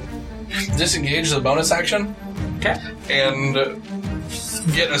to disengage the bonus action Okay. and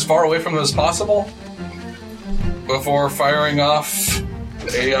get as far away from them as possible before firing off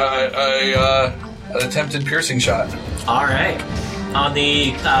an attempted piercing shot. All right. On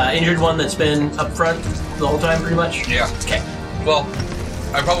the injured one that's been up front the whole time, pretty much? Yeah. Okay. Well,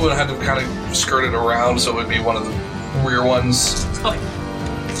 I probably would have had to kind of skirt it around, so it would be one of the rear ones. Okay.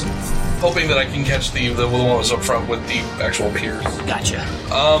 hoping that I can catch the one that was up front with the actual pierce. Gotcha.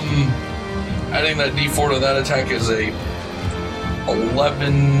 Adding that D4 to that attack is a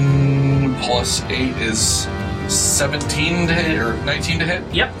 11 plus 8 is 17 to hit, or 19 to hit.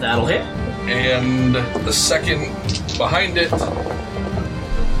 Yep, that'll hit. And the second behind it,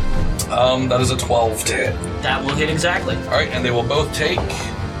 that is a 12 to hit. That will hit exactly. Alright, and they will both take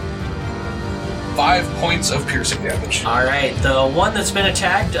 5 points of piercing damage. All right, the one that's been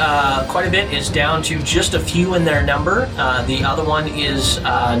attacked quite a bit is down to just a few in their number. The other one is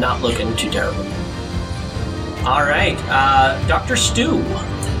not looking too terrible. All right, Dr. Stu,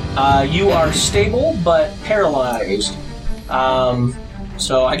 you are stable but paralyzed.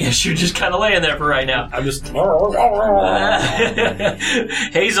 So I guess you're just kind of laying there for right now. I'm just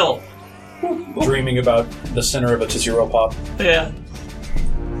Hazel. dreaming about the center of a Tootsie Roll Pop. Yeah.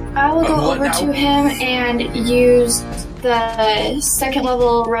 I will go What over now? to him and use the second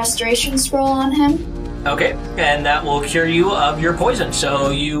level restoration scroll on him. Okay, and that will cure you of your poison. So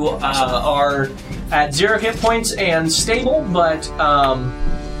you are at 0 hit points and stable, but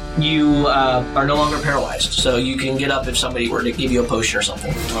you are no longer paralyzed. So you can get up if somebody were to give you a potion or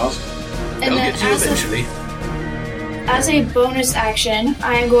something. And It'll then get to you eventually. as a bonus action,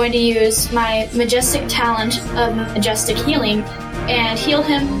 I am going to use my Majestic Talent of Majestic Healing and heal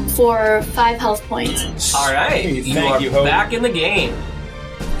him for 5 health points. All right, you Thank are you, Hope. back in the game.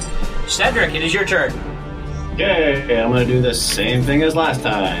 Cedric, it is your turn. Okay, I'm gonna do the same thing as last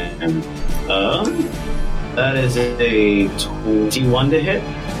time. That is a 21 to hit.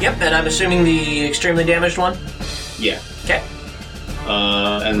 Yep, and I'm assuming the extremely damaged one. Yeah. Okay.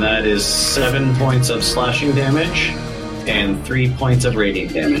 And that is 7 points of slashing damage and 3 points of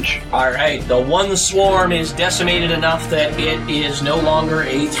radiant damage. All right, the one swarm is decimated enough that it is no longer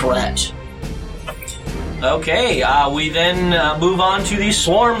a threat. Okay, we then move on to the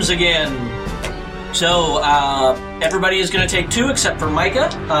swarms again. So everybody is going to take 2 except for Micah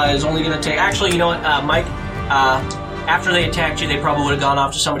is only going to take... Actually, you know what, Mike, after they attacked you, they probably would have gone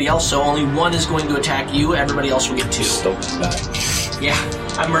off to somebody else, so only 1 is going to attack you. Everybody else will get 2. Still die. Yeah,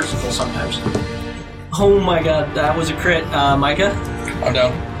 I'm merciful sometimes. Oh my god, that was a crit, Micah. I'm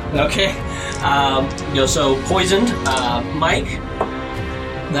down. Okay. So poisoned, Mike.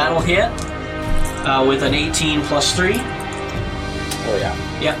 That'll hit with an 18 plus 3. Oh yeah.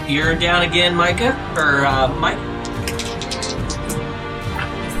 Yep, you're down again, Micah. Or Mike.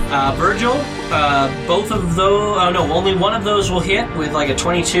 Virgil, both of those... Oh no, only one of those will hit with like a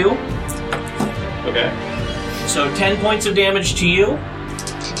 22. Okay. So 10 points of damage to you.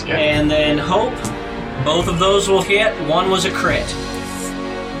 Okay. And then Hope, both of those will hit. One was a crit.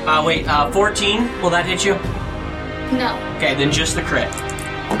 14. Will that hit you? No. Okay, then just the crit.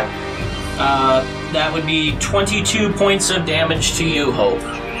 That would be 22 points of damage to you, Hope.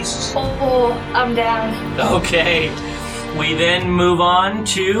 Oh, I'm down. Okay. We then move on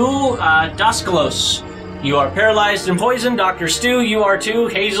to Daskalos. You are paralyzed and poisoned. Dr. Stu, you are 2.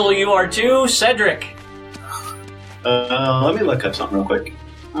 Hazel, you are 2. Cedric. Let me look up something real quick.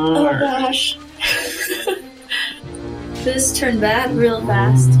 Oh gosh. This turned bad real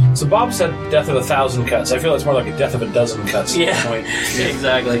fast. So Bob said death of 1,000 cuts. I feel it's more like a death of a dozen cuts. At this point.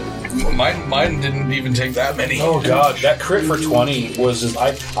 Exactly. Mine didn't even take that many. Oh god, that crit for 20 was...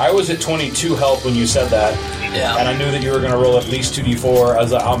 I was at 22 health when you said that. Yeah. And I knew that you were going to roll at least 2d4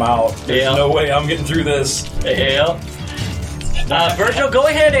 as I'm out. There's Yeah. no way I'm getting through this. Yeah. Virgil, go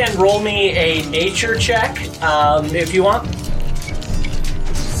ahead and roll me a nature check, if you want.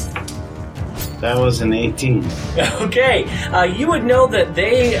 That was an 18. Okay, you would know that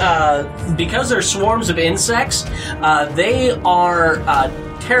they, because they're swarms of insects, they are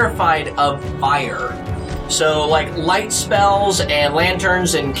terrified of fire. So, like, light spells and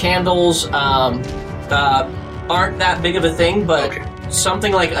lanterns and candles aren't that big of a thing, but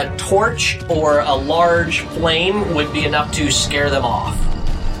something like a torch or a large flame would be enough to scare them off.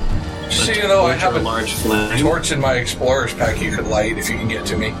 So, you know, I have a large flame. torch in my explorer's pack you could light if you can get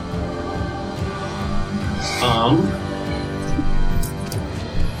to me.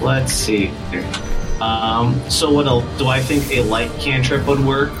 Let's see here. So do I think a light cantrip would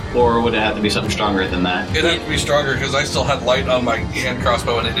work, or would it have to be something stronger than that? It'd have to be stronger because I still had light on my hand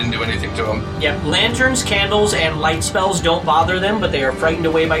crossbow and it didn't do anything to him. Yep, lanterns, candles, and light spells don't bother them, but they are frightened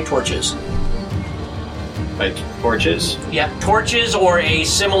away by torches. By torches? Yep, torches or a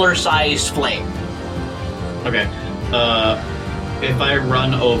similar-sized flame. Okay. If I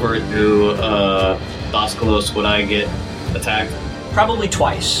run over to Daskalos, would I get attacked? Probably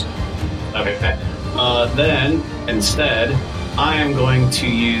twice. Okay. Then, instead, I am going to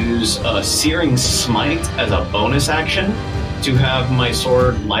use Searing Smite as a bonus action. to have my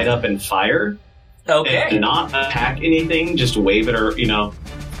sword light up and fire. Okay. And not attack anything, just wave it, or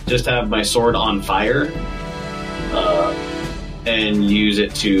just have my sword on fire, and use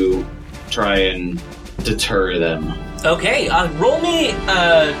it to try and deter them. Okay, roll me,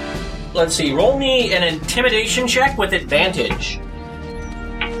 let's see, roll me an intimidation check with advantage.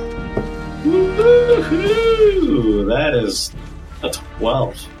 Woo-hoo! That is a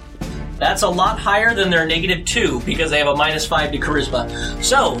 12. That's a lot higher than their -2 because they have a -5 to charisma.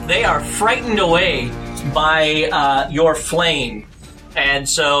 So they are frightened away by your flame. And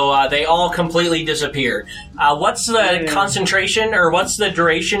so they all completely disappear. What's the concentration, or what's the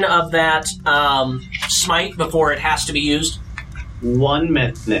duration of that smite before it has to be used? 1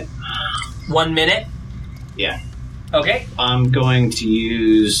 minute. 1 minute? Yeah. Okay. I'm going to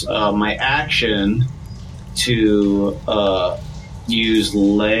use my action to use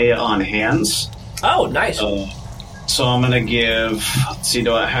Lay on Hands. Oh, nice. So I'm going to give... Let's see,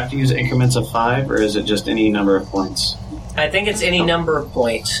 do I have to use increments of 5, or is it just any number of points? I think it's any number of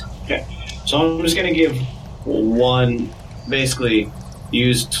points. Okay. So I'm just going to give basically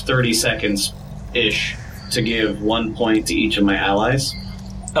use 30 seconds-ish to give 1 point to each of my allies.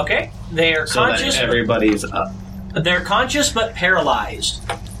 Okay. They're so conscious. That everybody's up. They're conscious but paralyzed.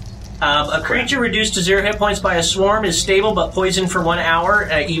 A creature reduced to 0 hit points by a swarm is stable but poisoned for 1 hour,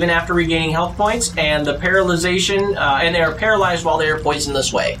 even after regaining health points, and the paralyzation, and they are paralyzed while they are poisoned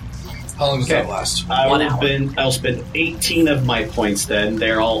this way. How long does that last? I'll spend 18 of my points then.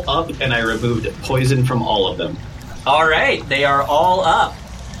 They're all up, and I removed poison from all of them. All right, they are all up.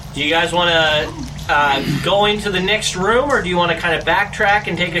 Do you guys want to go into the next room, or do you want to kind of backtrack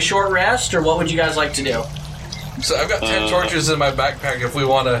and take a short rest, or what would you guys like to do? So I've got 10 torches in my backpack if we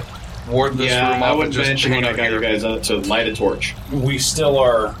want to ward this room I off would and just mention when I got you guys up to light a torch. We still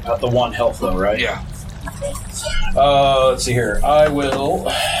are at the 1 health, though, right? Yeah. Let's see here. I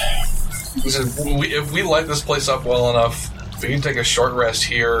will... If we light this place up well enough, we can take a short rest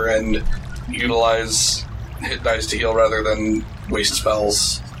here and utilize hit dice to heal rather than waste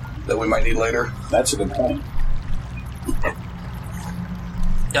spells that we might need later. That's a good point.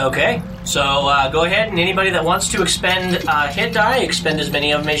 Okay, so go ahead, and anybody that wants to expend hit die, expend as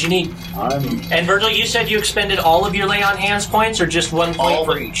many of them as you need. And Virgil, you said you expended all of your Lay on Hands points, or just 1 point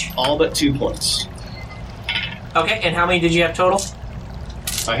for each? All but 2 points. Okay, and how many did you have total?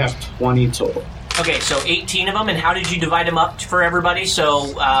 I have 20 total. Okay, so 18 of them, and how did you divide them up for everybody,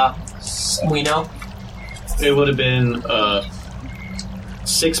 so we know? It would have been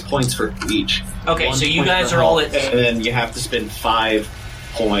 6 points for each. Okay, so you guys per are all health, at... And then you have to spend 5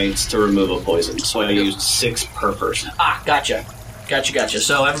 points to remove a poison. So I used 6 per person. Ah, gotcha. Gotcha.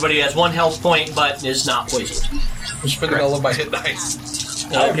 So everybody has 1 health point, but is not poisoned. I'm spending all of my hit dice.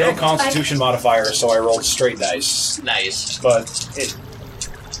 I have no constitution modifier, so I rolled straight dice. Nice. But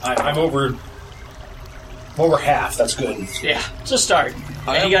I'm over half. That's good. Yeah, it's a start.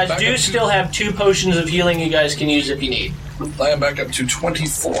 And you guys do still have 2 potions of healing you guys can use if you need. I am back up to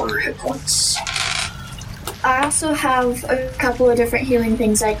 24 hit points. I also have a couple of different healing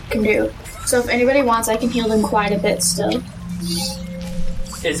things I can do. So if anybody wants, I can heal them quite a bit still.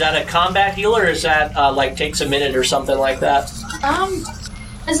 Is that a combat heal, or is that takes a minute or something like that?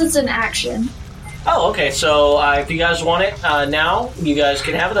 As it's an action. Oh, okay. So if you guys want it now, you guys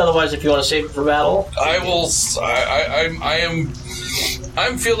can have it. Otherwise, if you want to save it for battle, I will.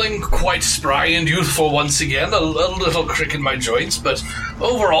 I'm feeling quite spry and youthful once again. A little crick in my joints, but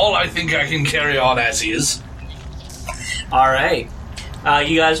overall, I think I can carry on as is. All right.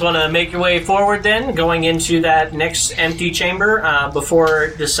 You guys want to make your way forward then, going into that next empty chamber before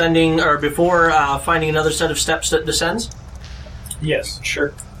descending, or before finding another set of steps that descends? Yes,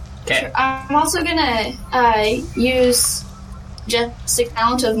 sure. Okay. I'm also gonna use just 6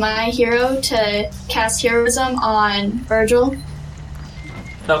 talent of my hero to cast heroism on Virgil.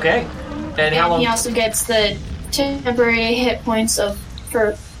 Okay. And how long? He also gets the temporary hit points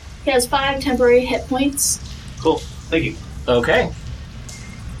he has 5 temporary hit points. Cool. Thank you. Okay.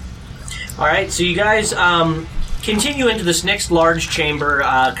 All right, so you guys continue into this next large chamber,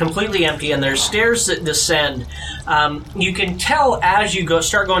 completely empty, and there's stairs that descend. You can tell as you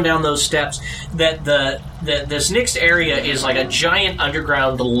start going down those steps that this next area is like a giant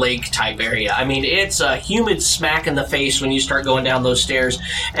underground lake type area. I mean, it's a humid smack in the face when you start going down those stairs,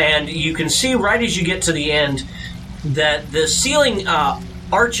 and you can see right as you get to the end that the ceiling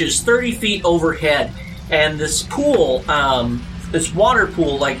arches 30 feet overhead, and this pool, this water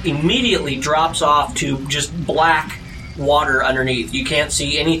pool, immediately drops off to just black water underneath. You can't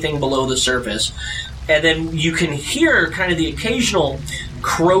see anything below the surface. And then you can hear kind of the occasional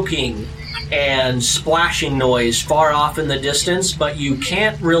croaking and splashing noise far off in the distance, but you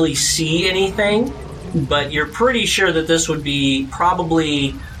can't really see anything. But you're pretty sure that this would be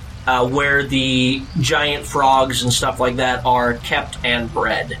probably where the giant frogs and stuff like that are kept and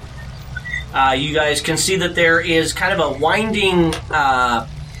bred. You guys can see that there is kind of a winding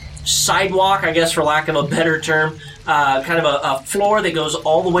sidewalk, I guess for lack of a better term, kind of a floor that goes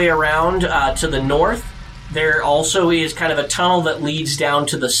all the way around to the north. There also is kind of a tunnel that leads down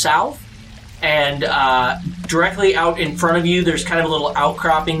to the south. And directly out in front of you, there's kind of a little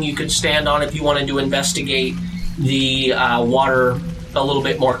outcropping you could stand on if you wanted to investigate the water a little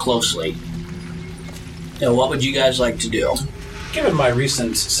bit more closely. Now, what would you guys like to do? Given my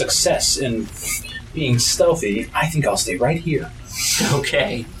recent success in being stealthy, I think I'll stay right here.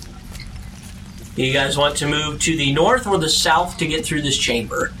 Okay. You guys want to move to the north or the south to get through this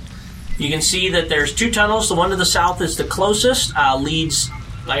chamber? You can see that there's two tunnels. The one to the south is the closest, leads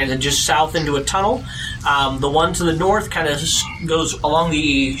just south into a tunnel. The one to the north kind of goes along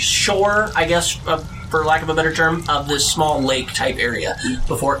the shore, I guess, for lack of a better term, of this small lake-type area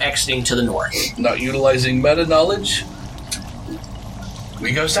before exiting to the north. Not utilizing meta-knowledge,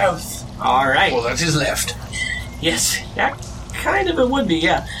 we go south. All right. Well, that is left. Yes, that kind of it would be,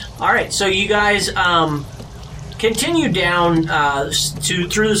 yeah. All right, so you guys continue down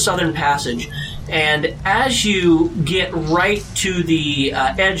through the southern passage, and as you get right to the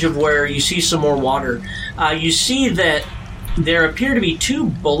edge of where you see some more water, you see that there appear to be two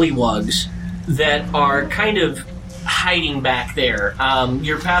bullywugs that are kind of hiding back there.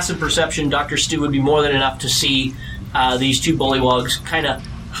 Your passive perception, Dr. Stu, would be more than enough to see these two bullywugs kind of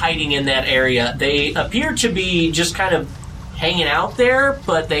hiding in that area. They appear to be just kind of hanging out there,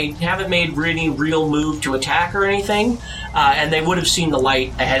 but they haven't made any real move to attack or anything, and they would have seen the light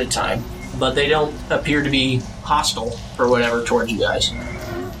ahead of time, but they don't appear to be hostile or whatever towards you guys.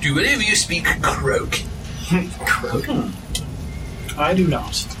 Do any of you speak Croak? Croak? I do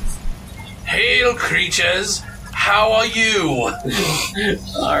not. Hail, creatures! How are you?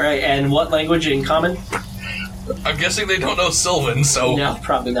 Alright, and what language in common? I'm guessing they don't know Sylvan, so... No,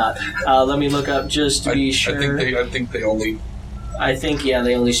 probably not. Let me look up just to be sure. I think they only...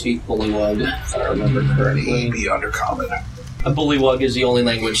 they only speak Bullywug, if I remember correctly. Maybe Undercommon. A Bullywug is the only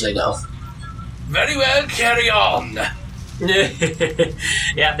language they know. Very well, carry on.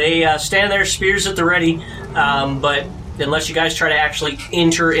 Yeah, they stand there, spears at the ready, but unless you guys try to actually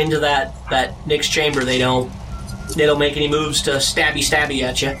enter into that Nyx chamber, they don't make any moves to stabby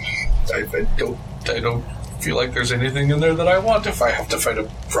at you. I don't feel like there's anything in there that I want if I have to fight a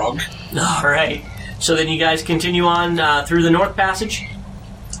frog. All right. So then you guys continue on through the North Passage?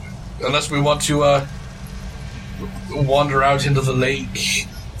 Unless we want to wander out into the lake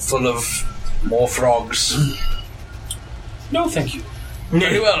full of more frogs. No, thank you.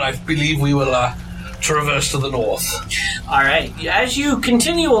 Very well, I believe we will traverse to the north. All right. As you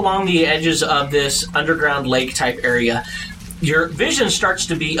continue along the edges of this underground lake-type area, your vision starts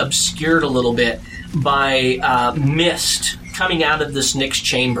to be obscured a little bit by mist coming out of this Nyx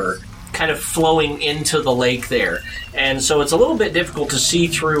chamber, kind of flowing into the lake there. And so it's a little bit difficult to see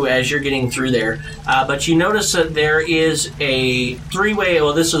through as you're getting through there. But you notice that there is a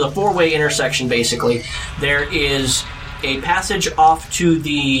this is a four-way intersection, basically. There is a passage off to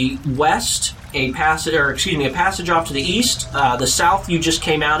the west, a passage off to the east, the south you just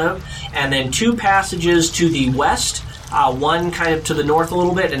came out of, and then two passages to the west, one kind of to the north a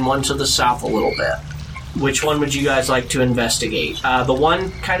little bit and one to the south a little bit. Which one would you guys like to investigate? The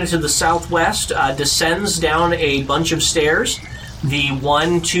one kind of to the southwest descends down a bunch of stairs. The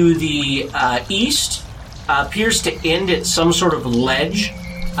one to the east appears to end at some sort of ledge,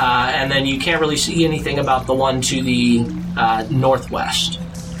 and then you can't really see anything about the one to the northwest.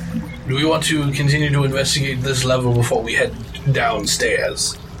 Do we want to continue to investigate this level before we head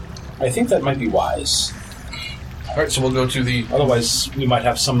downstairs? I think that might be wise. All right, so we'll go to the... Otherwise, we might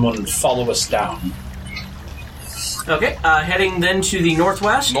have someone follow us down. Okay, heading then to the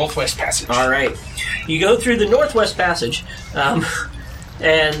northwest. Northwest Passage. All right. You go through the Northwest Passage,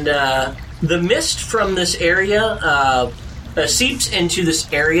 and the mist from this area seeps into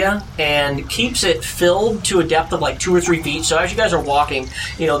this area and keeps it filled to a depth of like 2 or 3 feet. So as you guys are walking,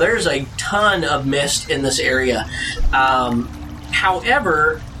 there's a ton of mist in this area.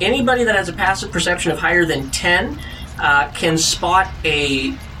 However, anybody that has a passive perception of higher than 10 can spot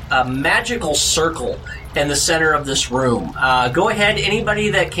a magical circle in the center of this room. Go ahead, anybody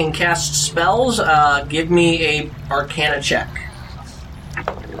that can cast spells, give me a Arcana check.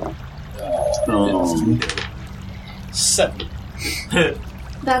 7.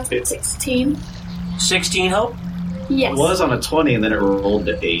 That's 16. 16, Hope? Yes. It was on a 20 and then it rolled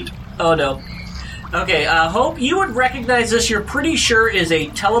to 8. Oh, no. Okay, Hope, you would recognize this. You're pretty sure is a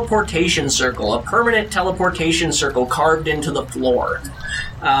teleportation circle, a permanent teleportation circle carved into the floor.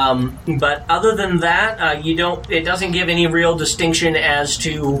 But other than that, it doesn't give any real distinction as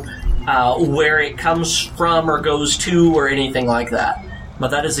to where it comes from or goes to or anything like that. But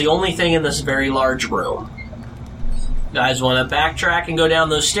that is the only thing in this very large room. Guys want to backtrack and go down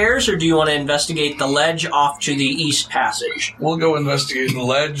those stairs, or do you want to investigate the ledge off to the east passage? We'll go investigate the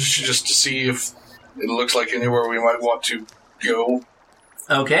ledge just to see if it looks like anywhere we might want to go.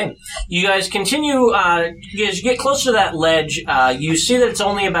 Okay. You guys continue, as you get closer to that ledge, you see that it's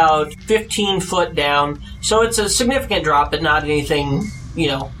only about 15 foot down, so it's a significant drop, but not anything,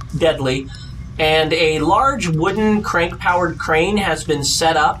 deadly. And a large wooden crank-powered crane has been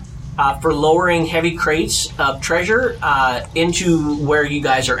set up for lowering heavy crates of treasure into where you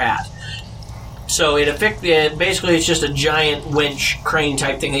guys are at. So basically it's just a giant winch crane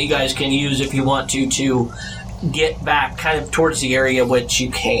type thing that you guys can use if you want to get back kind of towards the area which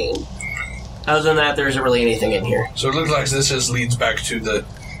you came. Other than that, there isn't really anything in here. So it looks like this just leads back to the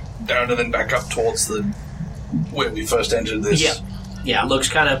down and then back up towards the where we first entered this. Yeah, it looks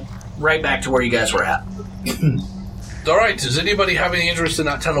kind of right back to where you guys were at. Alright, does anybody have any interest in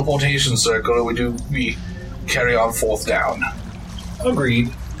that teleportation circle, or we carry on forth down?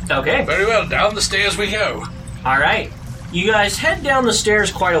 Agreed. Okay. Very well, down the stairs we go. Alright. You guys head down the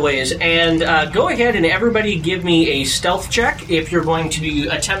stairs quite a ways, and go ahead and everybody give me a stealth check if you're going to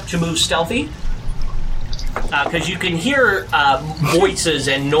attempt to move stealthy. Because you can hear voices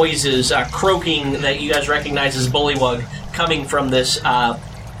and noises croaking that you guys recognize as bullywug coming from this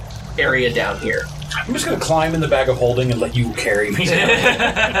area down here. I'm just going to climb in the bag of holding and let you carry me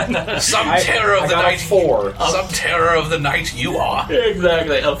down. Some terror of the night. 4. Some terror of the night you are.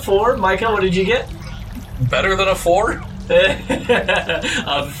 Exactly. A 4? Michael, what did you get? Better than a 4?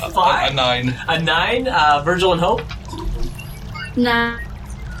 A 5? A 9. A 9? Virgil and Hope? 9.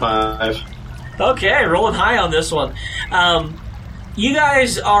 5. Okay, rolling high on this one. You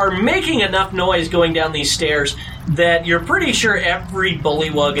guys are making enough noise going down these stairs that you're pretty sure every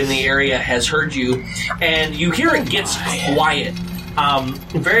bullywug in the area has heard you, and you hear it gets quiet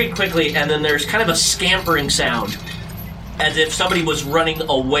very quickly, and then there's kind of a scampering sound, as if somebody was running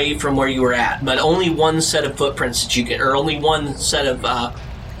away from where you were at, but only one set of footprints that you can, or only one set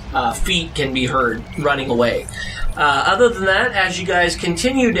of feet can be heard running away. Other than that, as you guys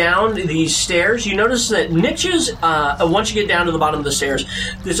continue down these stairs, you notice that niches, once you get down to the bottom of the stairs,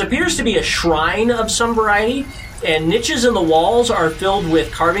 this appears to be a shrine of some variety, and niches in the walls are filled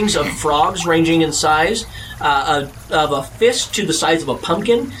with carvings of frogs ranging in size, of a fist to the size of a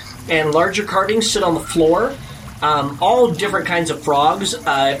pumpkin, and larger carvings sit on the floor. All different kinds of frogs.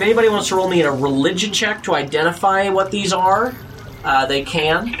 If anybody wants to roll me a religion check to identify what these are, they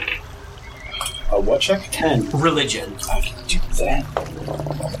can. What check? 10. Religion. I can do that.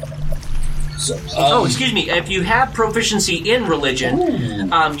 So, excuse me. If you have proficiency in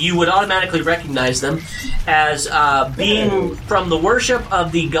religion, you would automatically recognize them as being from the worship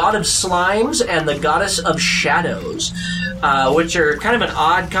of the god of slimes and the goddess of shadows, which are kind of an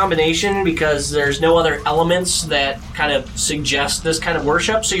odd combination because there's no other elements that kind of suggest this kind of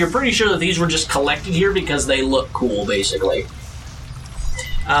worship. So you're pretty sure that these were just collected here because they look cool, basically.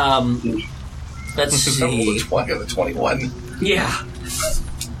 Let's see. The 21. Yeah.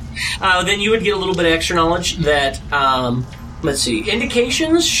 Then you would get a little bit of extra knowledge that, let's see,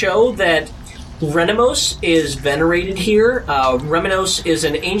 indications show that Renemos is venerated here. Renemos is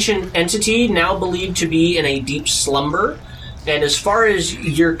an ancient entity now believed to be in a deep slumber. And as far as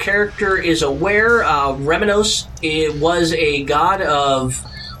your character is aware, Renemos was a god of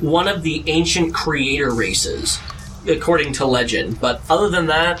one of the ancient creator races, according to legend. But other than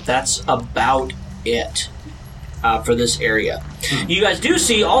that, that's about it for this area. You guys do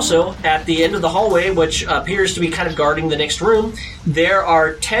see also at the end of the hallway, which appears to be kind of guarding the next room, there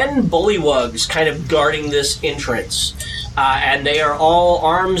are 10 bullywugs kind of guarding this entrance. And they are all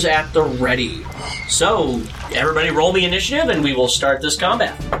arms at the ready. So, everybody roll me initiative and we will start this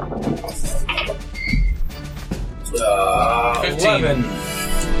combat. 15. 11.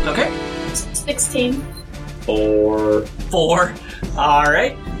 Okay. 16. 4. 4.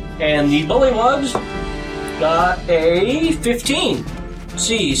 Alright. And the bullywugs got a 15. Let's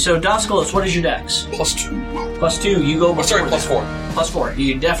see, so Doscalos, what is your dex? +2. +2, you go before Sorry, them. +4. +4,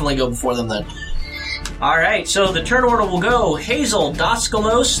 you definitely go before them then. Alright, so the turn order will go Hazel,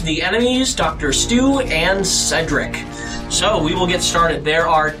 Doscalos, the enemies, Dr. Stu, and Cedric. So we will get started. There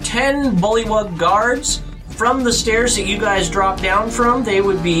are 10 bullywug guards, from the stairs that you guys drop down from, they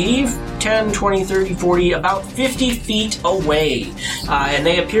would be 10, 20, 30, 40, about 50 feet away. And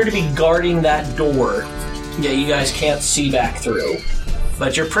they appear to be guarding that door. Yeah, you guys can't see back through.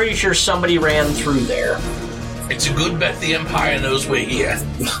 But you're pretty sure somebody ran through there. It's a good bet the Empire knows we're here.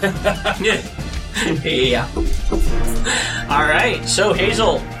 Yeah. Alright, so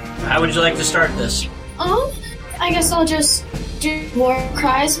Hazel, how would you like to start this? I guess I'll just do War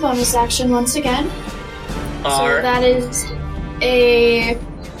Cries bonus action once again. Alright. That is a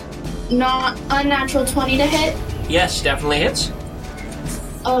not unnatural 20 to hit. Yes, definitely hits.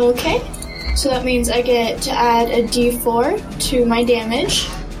 Okay. So that means I get to add a d4 to my damage.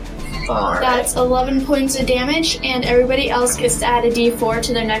 Alright. That's 11 points of damage, and everybody else gets to add a d4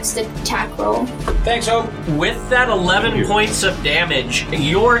 to their next attack roll. Thanks, Hope. With that 11 points of damage,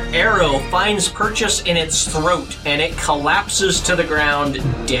 your arrow finds purchase in its throat, and it collapses to the ground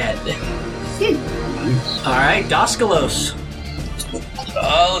dead. Alright, Doskalos.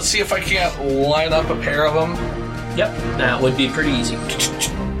 Let's see if I can't line up a pair of them. Yep, that would be pretty easy.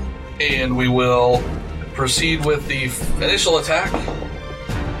 And we will proceed with the initial attack.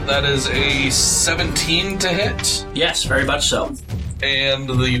 That is a 17 to hit. Yes, very much so. And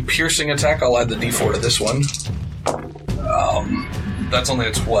the piercing attack, I'll add the d4 to this one. That's only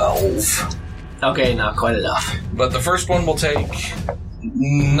a 12. Okay, not quite enough. But the first one will take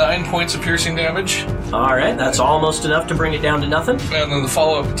 9 points of piercing damage. Alright, that's almost enough to bring it down to nothing. And then the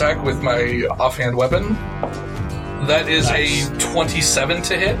follow-up attack with my offhand weapon. That is a 27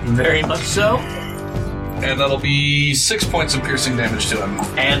 to hit. Very much so. And that'll be 6 points of piercing damage to him.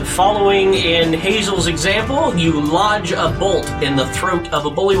 And following in Hazel's example, you lodge a bolt in the throat of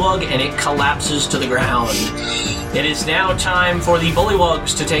a bullywug and it collapses to the ground. It is now time for the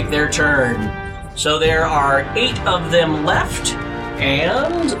bullywugs to take their turn. So there are 8 of them left,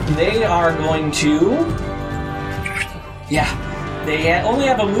 and they are going to... Yeah, they only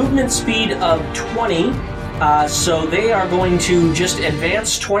have a movement speed of 20, so they are going to just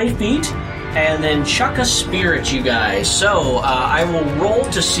advance 20 feet and then chuck a spear at you guys. So I will roll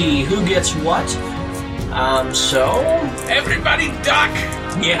to see who gets what. Everybody duck!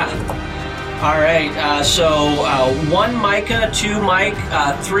 Yeah. Alright, so 1 Micah, 2 Mike,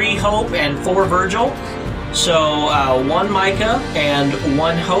 3 Hope, and 4 Virgil. So 1 Micah and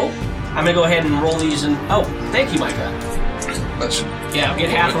 1 Hope. I'm going to go ahead and roll these in... Oh, thank you, Micah. That's... Yeah, get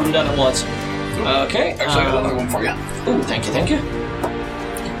half of them done at once. Okay. Actually, I got another one for you. Ooh, thank you, thank you.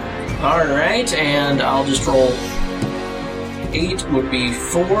 Alright, and I'll just roll 8 would be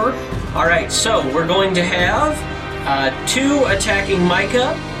 4. Alright, so we're going to have 2 attacking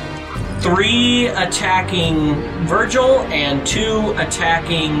Micah, 3 attacking Virgil, and 2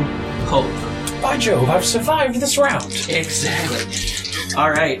 attacking Hope. By Jove, I've survived this round. Exactly.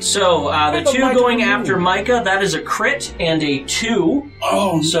 Alright, so the 2 going after Micah, that is a crit and a 2.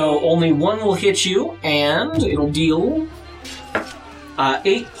 Oh, So only 1 will hit you, and it'll deal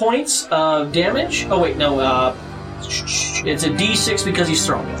 8 points of damage. Oh wait, no, it's a d6 because he's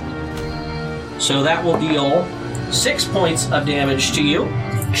thrown it. So that will deal 6 points of damage to you.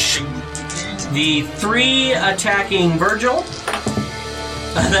 The 3 attacking Virgil,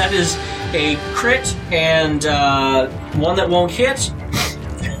 that is a crit and 1 that won't hit,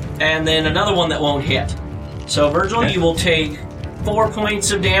 and then another 1 that won't hit. So Virgil, you will take 4 points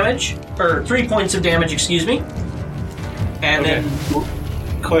of damage, or 3 points of damage, excuse me. And then...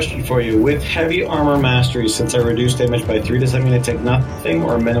 Question for you. With heavy armor mastery, since I reduced damage by 3, does that mean I take nothing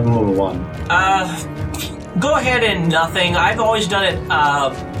or a minimum of 1? Go ahead and nothing. I've always done it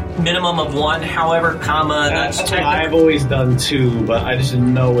minimum of 1, however, comma, that's what I've always done too, but I just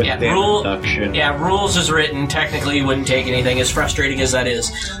didn't know with damage reduction. Yeah, rules is written. Technically, you wouldn't take anything, as frustrating as that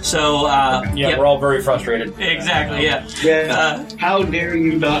is. So, yeah, we're all very frustrated. Exactly, yeah. Yeah. How dare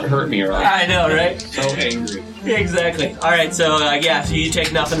you not hurt me, right? I know, right? So angry. Exactly. Alright, so, yeah, so you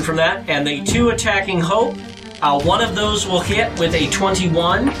take nothing from that. And the 2 attacking Hope, 1 of those will hit with a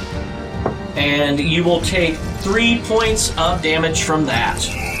 21, and you will take 3 points of damage from that.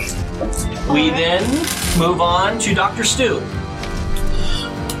 We then move on to Dr. Stu.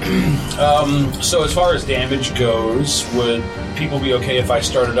 So as far as damage goes, would people be okay if I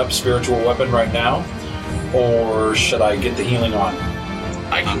started up Spiritual Weapon right now? Or should I get the healing on?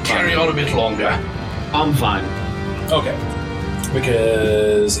 I can carry on a bit longer. I'm fine. Okay.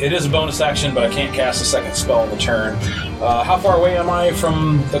 Because it is a bonus action, but I can't cast a second spell on the turn. How far away am I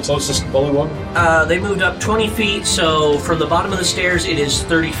from the closest bullywug? They moved up 20 feet, so from the bottom of the stairs, it is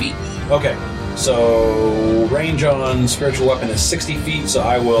 30 feet. Okay. So range on Spiritual Weapon is 60 feet, so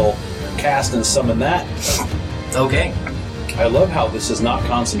I will cast and summon that. Okay. I love how this is not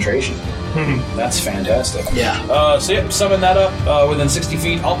concentration. That's fantastic. Yeah. So yep, summon that up within 60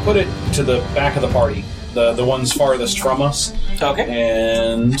 feet. I'll put it to the back of the party, the ones farthest from us. Okay.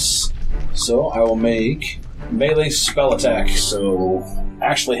 And so I will make melee spell attack. So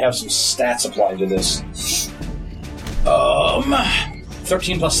actually have some stats applied to this.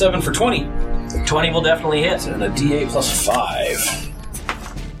 13 plus 7 for 20. 20 will definitely hit. And a D8 plus 5.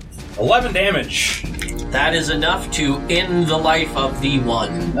 11 damage. That is enough to end the life of the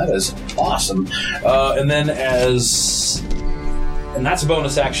one. That is awesome. And that's a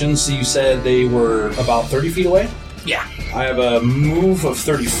bonus action. So you said they were about 30 feet away? Yeah. I have a move of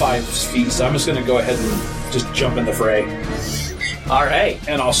 35 feet, so I'm just going to go ahead and just jump in the fray. All right.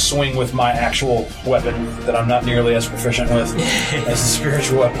 And I'll swing with my actual weapon that I'm not nearly as proficient with as the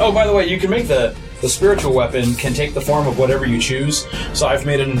spiritual weapon. Oh, by the way, you can make the spiritual weapon can take the form of whatever you choose. So I've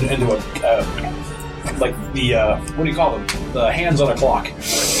made it into a what do you call them? The hands on a clock.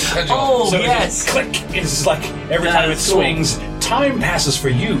 Oh, so yes. It just click. It's like every That time it is cool. swings, time passes for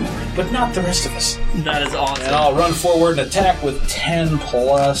you, but not the rest of us. That is awesome. And I'll run forward and attack with 10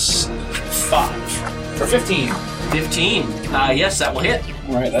 plus 5 for 15. 15. Yes, that will hit.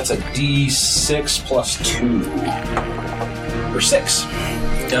 All right, that's a D6 plus 2 for 6.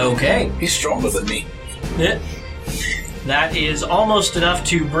 Okay. He's stronger than me. Yeah. That is almost enough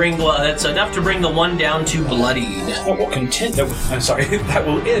to bring. That's enough to bring the one down to bloodied. That will continue. I'm sorry. That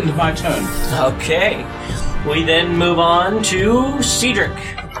will end my turn. Okay. We then move on to Cedric.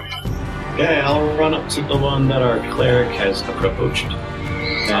 Okay, I'll run up to the one that our cleric has approached,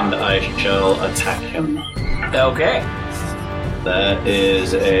 and I shall attack him. Okay. That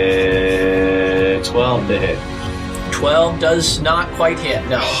is a 12 to hit. 12 does not quite hit.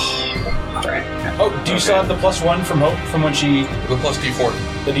 No. Alright. Oh, do you still have the plus 1 from Hope from when she The plus D4.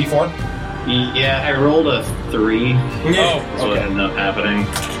 the D4? Yeah, I rolled a 3. Oh, That's what ended up happening.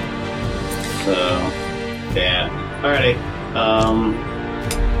 So, yeah. Alrighty.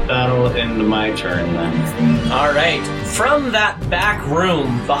 That'll end my turn then. All right. From that back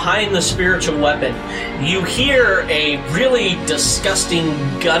room behind the spiritual weapon, you hear a really disgusting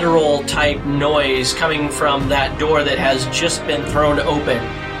guttural type noise coming from that door that has just been thrown open.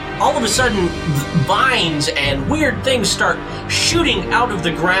 All of a sudden, vines and weird things start shooting out of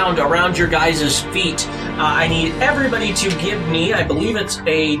the ground around your guys' feet. I need everybody to give me, I believe it's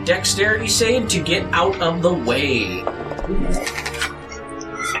a dexterity save to get out of the way.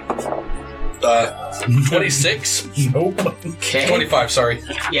 26? Nope. Okay. 25, sorry.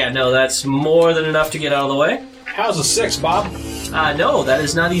 Yeah, no, that's more than enough to get out of the way. How's a 6, Bob? No, that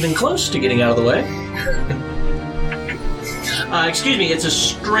is not even close to getting out of the way. Excuse me, it's a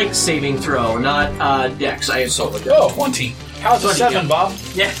strength saving throw, not dex. I have So, Oh. 20. How's a 20, 7, yeah. Bob?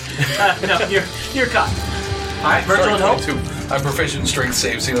 Yeah, no, you're caught. All right, Virgil and Hope. 22. I'm proficient in strength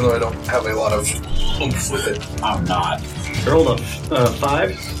saves, even though I don't have a lot of oomph with it. I'm not. I rolled a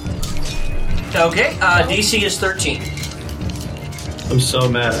 5. Okay, DC is 13. I'm so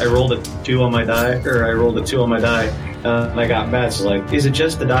mad. I rolled a 2 on my die, and I got mad. So like, is it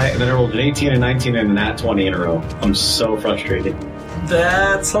just the die? And then I rolled an 18, a 19, and a nat 20 in a row. I'm so frustrated.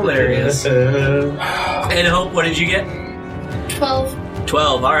 That's hilarious. And Hope, what did you get? 12.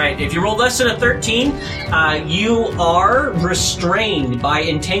 12. All right. If you rolled less than a 13, you are restrained by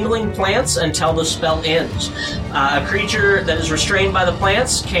entangling plants until the spell ends. A creature that is restrained by the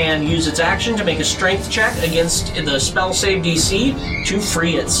plants can use its action to make a strength check against the spell save DC to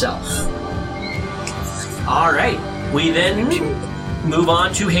free itself. All right. We then move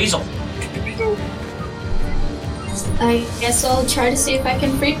on to Hazel. I guess I'll try to see if I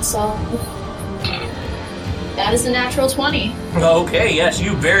can free myself. That is a natural 20. Okay, yes,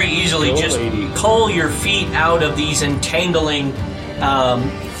 you very easily Go, just lady. pull your feet out of these entangling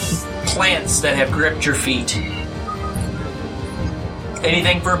plants that have gripped your feet.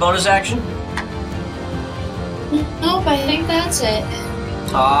 Anything for a bonus action? Nope, I think that's it.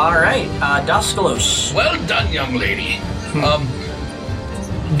 All right, Daskalos. Well done, young lady.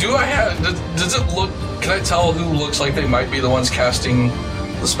 Do I have... Does it look... Can I tell who looks like they might be the ones casting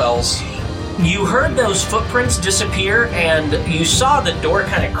the spells? You heard those footprints disappear, and you saw the door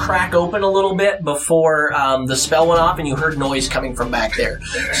kind of crack open a little bit before the spell went off, and you heard noise coming from back there.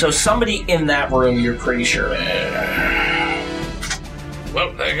 So somebody in that room, you're pretty sure.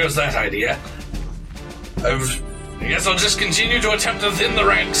 Well, there goes that idea. I guess I'll just continue to attempt to thin the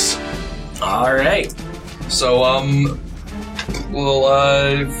ranks. All right. So,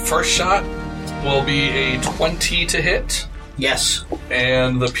 first shot will be a 20 to hit, Yes.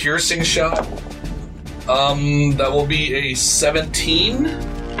 and the piercing shot, that will be a 17.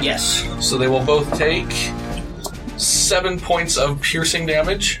 Yes. So they will both take 7 points of piercing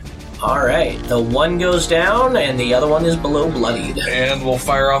damage. All right. The one goes down, and the other one is below bloodied. And we'll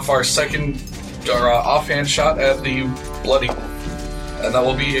fire off our offhand shot at the bloody. And that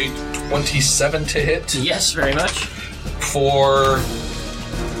will be a 27 to hit Yes, very much. for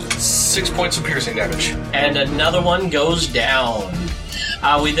 6 points of piercing damage. And another one goes down.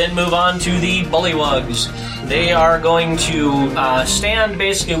 We then move on to the bullywugs. They are going to stand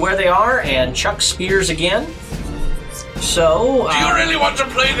basically where they are and chuck spears again. So, Do you really want to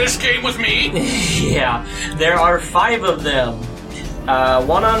play this game with me? yeah, there are 5 of them.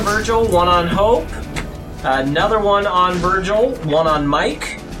 One on Virgil, one on Hope, another one on Virgil, one on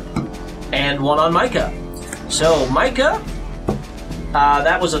Mike, and one on Micah. So, Micah,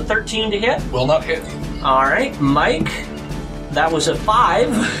 that was a 13 to hit. Will not hit. All right, Mike, that was a 5.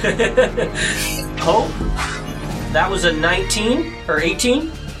 Hope, that was a 19 or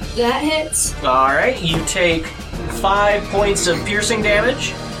 18. That hits. All right, you take 5 points of piercing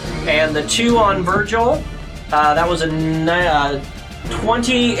damage, and the 2 on Virgil, that was a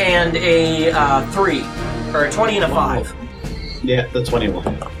 20 and a 3, or a 20 and a 5. Yeah, the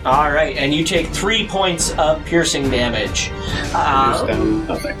 21. All right, and you take 3 points of piercing damage. Just down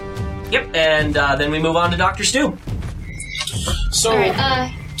nothing. Yep, and then we move on to Dr. Stu. So,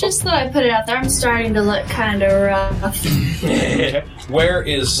 Alright, just thought I'd put it out there. I'm starting to look kind of rough. where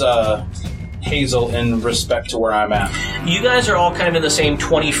is Hazel in respect to where I'm at? You guys are all kind of in the same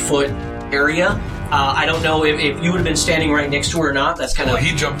 20-foot area. I don't know if you would have been standing right next to her or not. That's kind of... Well,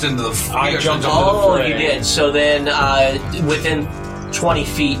 he jumped into the... I jumped into Oh, the fray. you did. So then, within 20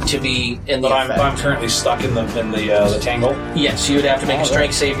 feet to be in the But I'm effect. currently stuck in the tangle. Yes, you would have to make a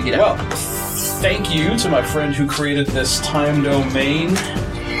strength save to get Well, out. thank you to my friend who created this time domain.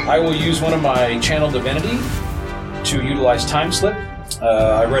 I will use one of my channel divinity to utilize time slip.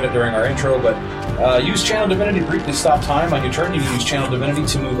 I read it during our intro, but use channel divinity to briefly stop time on your turn. You can use channel divinity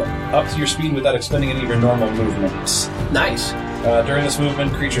to move up to your speed without expending any of your normal movements. Nice. During this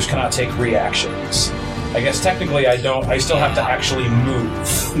movement, creatures cannot take reactions. I guess technically I still have to actually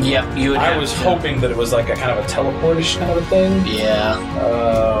move. Yep, you would I have was to. hoping that it was like a kind of a teleportish kind of a thing. Yeah.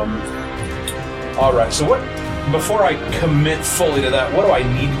 All right. So what? Before I commit fully to that, what do I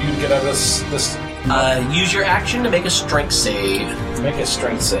need to do to get out of this? Use your action to make a strength save. Make a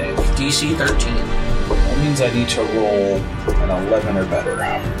strength save. DC 13. That means I need to roll an 11 or better.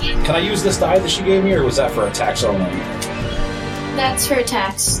 Can I use this die that she gave me, or was that for attacks only? That's for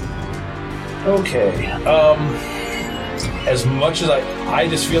attacks. Okay. As much as I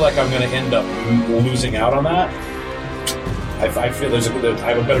just feel like I'm going to end up losing out on that. I feel I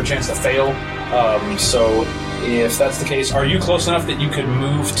have a better chance to fail. So if that's the case, are you close enough that you could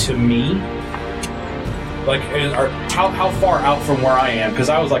move to me? Like, how far out from where I am? Because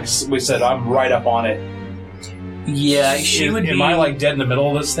I was like we said, I'm right up on it. Yeah, she would be... Am I like dead in the middle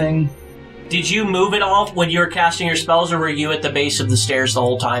of this thing? Did you move at all when you were casting your spells, or were you at the base of the stairs the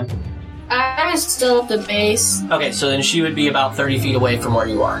whole time? I was still at the base. Okay, so then she would be about 30 feet away from where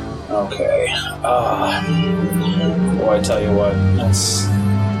you are. Okay. Boy, I tell you what,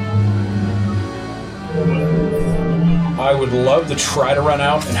 I would love to try to run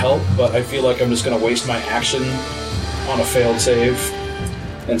out and help, but I feel like I'm just going to waste my action on a failed save.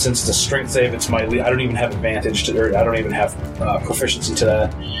 And since it's a strength save, it's my I don't even have advantage to, or I don't even have proficiency to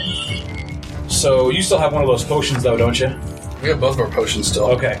that. So you still have one of those potions, though, don't you? We have both of our potions still.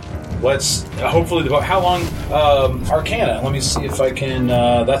 Okay. Let's hopefully devote. How long? Arcana. Let me see if I can.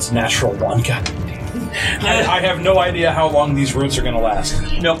 That's natural one. God damn. I have no idea how long these roots are going to last.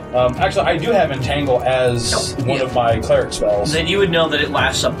 Nope. Actually, I do have Entangle as one of my cleric spells. Then you would know that it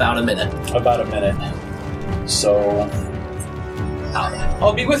lasts about a minute. About a minute. So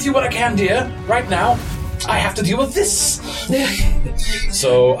I'll be with you when I can, dear. Right now, I have to deal with this.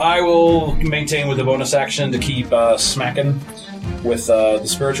 So I will maintain with the bonus action to keep smacking with the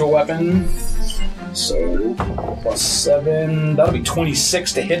spiritual weapon. So plus 7, that'll be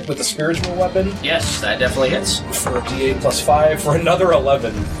 26 to hit with the spiritual weapon. Yes, that definitely hits. For a D8 plus 5 for another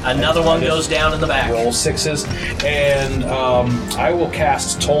 11. Another one goes down in the back. Roll 6s, and I will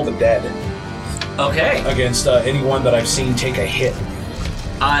cast Toll the Dead Okay. against anyone that I've seen take a hit.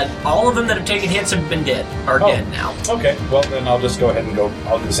 All of them that have taken hits have been dead. Are dead now. Okay, well then I'll just go ahead and go.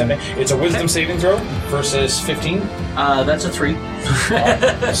 I'll do the same thing. It's a Wisdom saving throw versus 15. That's a 3.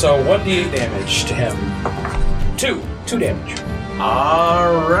 So 1d8 damage to him. 2 damage.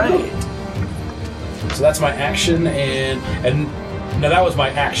 All right. So that's my action, and now that was my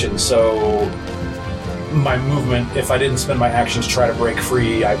action. So my movement, if I didn't spend my actions to try to break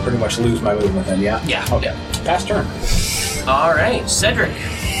free, I pretty much lose my movement. Then yeah. Yeah. Okay. Pass turn. All right, Cedric.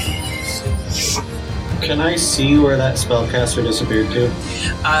 Can I see where that spellcaster disappeared to?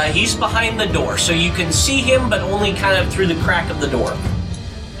 He's behind the door, so you can see him, but only kind of through the crack of the door.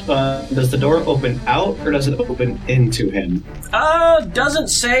 Does the door open out, or does it open into him? Doesn't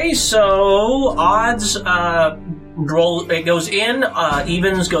say, so odds, roll, it goes in,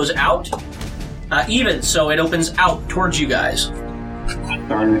 evens goes out. Evens, so it opens out towards you guys.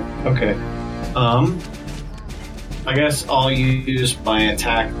 Darn it. Okay. I guess I'll use my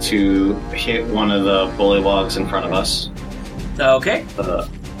attack to hit one of the bullywogs in front of us. Okay.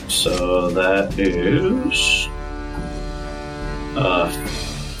 So that is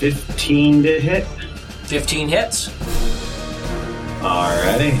 15 to hit. 15 hits.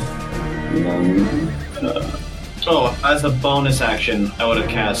 Alrighty. As a bonus action, I would have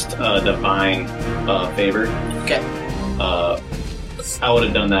cast Divine Favor. Okay. I would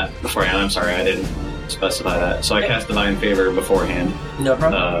have done that beforehand. I'm sorry, I didn't specify that. So I cast Divine Favor beforehand. No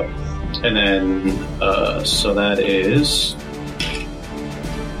problem. And then, so that is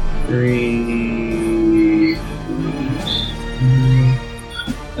 3.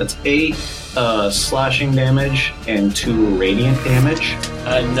 That's 8 slashing damage and 2 radiant damage.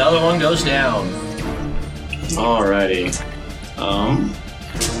 Another one goes down. Alrighty.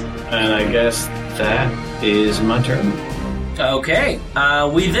 And I guess that is my turn. Okay.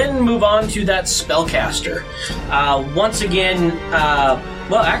 We then move on to that spellcaster. Once again,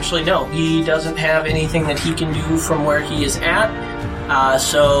 well, actually, no. He doesn't have anything that he can do from where he is at.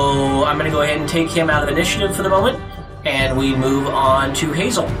 So I'm going to go ahead and take him out of initiative for the moment. And we move on to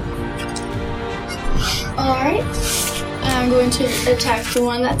Hazel. Alright. I'm going to attack the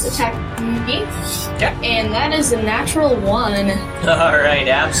one that's attacking me. Okay. And that is a natural 1. Alright,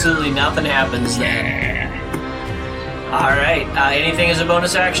 absolutely nothing happens there. Alright, anything as a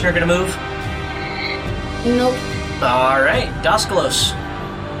bonus action or going to move? Nope. Alright, Doskalos.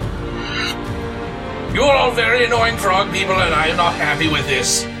 You're all very annoying frog people, and I am not happy with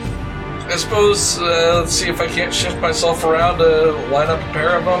this. I suppose, let's see if I can't shift myself around to line up a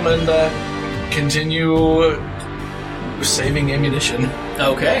pair of them and continue saving ammunition.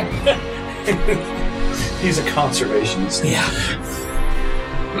 Okay. He's a conservationist. Yeah.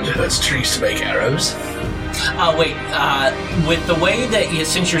 That's trees to make arrows. Wait, with the way that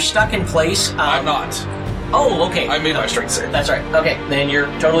since you're stuck in place... I'm not. Oh, okay. I made my strength save. That's right. Okay, then you're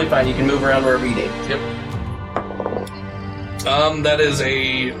totally fine. You can move around wherever you need. Yep. That is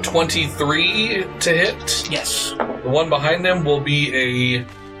a 23 to hit. Yes. The one behind them will be a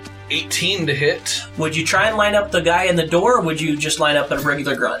 18 to hit. Would you try and line up the guy in the door, or would you just line up a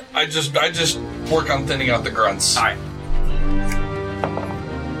regular grunt? I just work on thinning out the grunts. All right.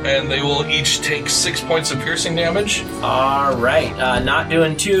 And they will each take 6 points of piercing damage. All right. Not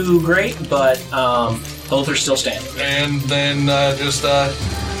doing too great, but both are still standing. And then the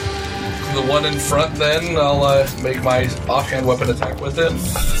one in front, then I'll make my offhand weapon attack with it.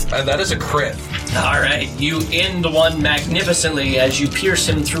 And that is a crit. All right. You end one magnificently as you pierce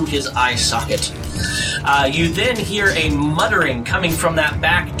him through his eye socket. You then hear a muttering coming from that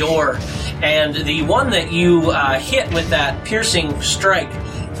back door, and the one that you hit with that piercing strike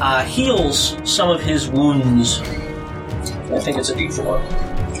heals some of his wounds. I think it's a D4.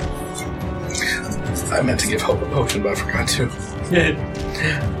 I meant to give Hope a potion, but I forgot to.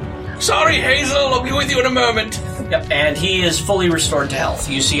 Sorry, Hazel, I'll be with you in a moment. Yep, and he is fully restored to health.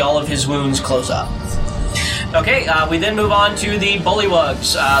 You see all of his wounds close up. Okay, we then move on to the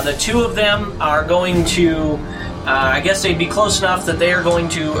bullywugs. The two of them are going to, I guess they'd be close enough that they are going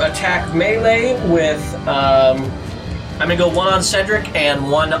to attack melee with, I'm going to go one on Cedric and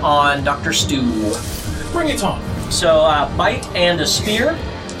one on Dr. Stu. Bring it on. So, bite and a spear.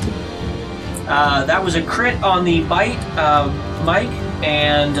 That was a crit on the bite, Mike,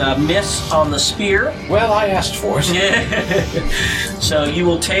 and miss on the spear. Well, I asked for it. So you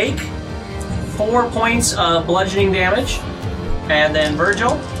will take 4 points of bludgeoning damage. And then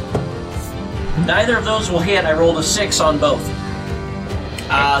Virgil, neither of those will hit. I rolled a 6 on both.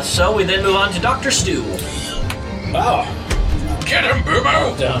 So we then move on to Dr. Stu. Oh. Get him,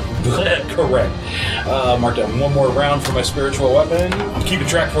 Boobo! Down. Correct. Mark down one more round for my spiritual weapon. I'm keeping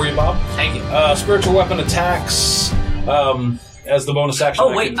track for you, Bob. Thank you. Spiritual weapon attacks as the bonus action.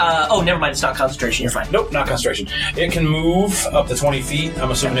 Oh, wait. Never mind. It's not concentration. You're fine. Nope, not concentration. It can move up to 20 feet.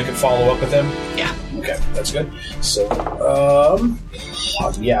 I'm assuming it can follow up with him. Yeah. Okay, that's good. So,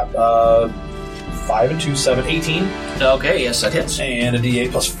 5 and 2, 7, 18. Okay, yes, that hits. And a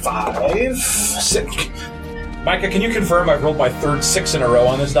D8 plus 5. Sick. Micah, can you confirm I've rolled my third 6 in a row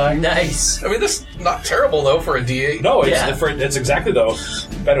on this die? Nice. I mean, this is not terrible, though, for a D8. No, it's, Yeah. it's exactly, though,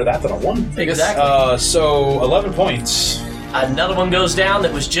 better that than a 1. Exactly. So, 11 points. Another one goes down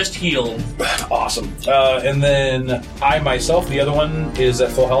that was just healed. Awesome. And then I myself, the other one is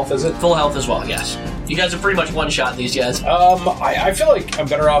at full health, is it? Full health as well, yes. You guys are pretty much one-shot these guys. I feel like I'm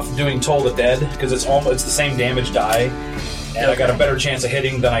better off doing Toll the Dead, because it's the same damage die, and I got a better chance of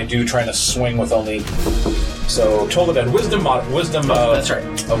hitting than I do trying to swing with only. So Toll the Dead, wisdom. That's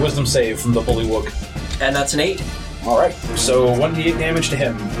right. A wisdom save from the Bullywug. And that's an 8. All right. So 1d8 damage to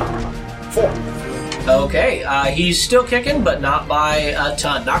him. 4. Okay, he's still kicking, but not by a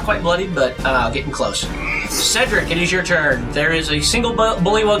ton. Not quite bloodied, but getting close. Cedric, it is your turn. There is a single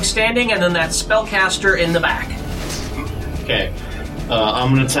Bullywug standing, and then that spellcaster in the back. Okay.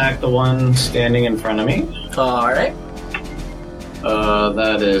 I'm going to attack the one standing in front of me. All right.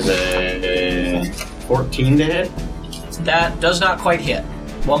 That is a 14 to hit. That does not quite hit.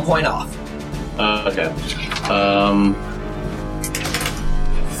 1 point off. Okay.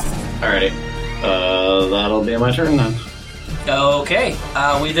 Alrighty. That'll be my turn then. Okay,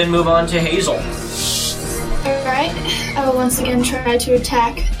 we then move on to Hazel. Alright, I will once again try to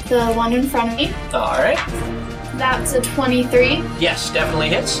attack the one in front of me. All right. That's a 23. Yes, definitely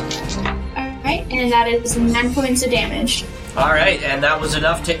hits. Alright, and that is 9 points of damage. All right, and that was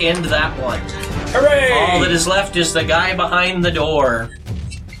enough to end that one. Hooray! All that is left is the guy behind the door.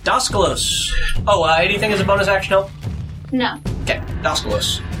 Daskalos. Oh, anything as a bonus action help? No. Okay,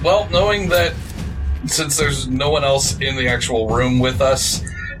 Daskalos. Well, knowing that since there's no one else in the actual room with us,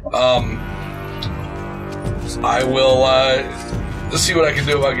 I will see what I can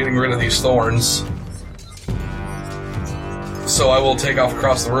do about getting rid of these thorns. So I will take off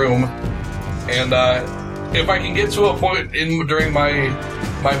across the room, and if I can get to a point during my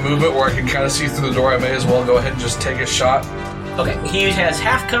movement where I can kind of see through the door, I may as well go ahead and just take a shot. Okay, he has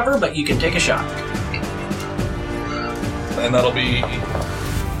half cover, but you can take a shot. And that'll be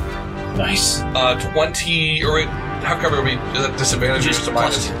Nice. 20, or how cover will be? Is that disadvantage? Just or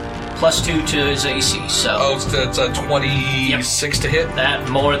minus? plus 2 to his AC, so Oh, it's a 26 to hit, that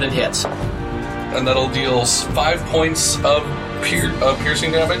more than hits. and that'll deal 5 points of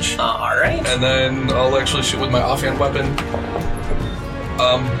piercing damage. All right. And then I'll actually shoot with my offhand weapon.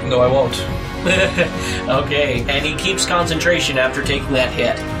 No, I won't. Okay, and he keeps concentration after taking that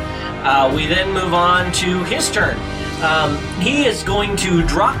hit. We then move on to his turn. He is going to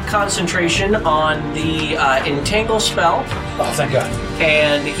drop concentration on the Entangle spell, Oh, thank God.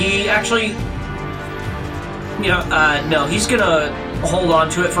 and he actually, no, he's going to hold on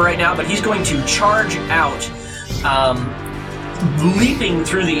to it for right now, but he's going to charge out, leaping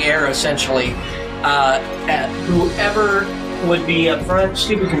through the air, essentially, at whoever would be up front.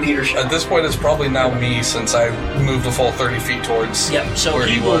 Stupid computer shut. At this point, it's probably now me since I moved a full 30 feet towards Yep, so where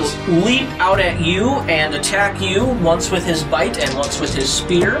he he will was. leap out at you and attack you, once with his bite and once with his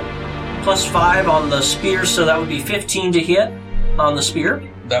spear. Plus 5 on the spear, so that would be 15 to hit on the spear.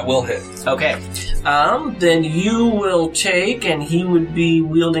 That will hit. Okay. Then you will take, and he would be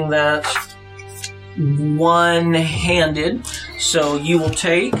wielding that one-handed, so you will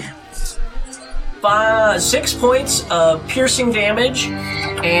take 6 points of piercing damage,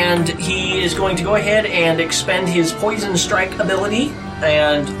 and he is going to go ahead and expend his Poison Strike ability,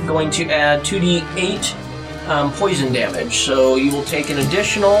 and going to add 2d8 poison damage. So you will take an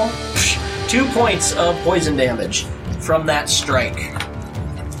additional 2 points of poison damage from that strike.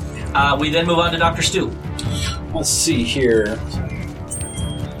 We then move on to Dr. Stu. Let's see here.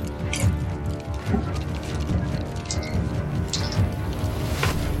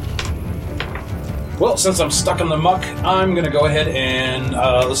 Well, since I'm stuck in the muck, I'm going to go ahead and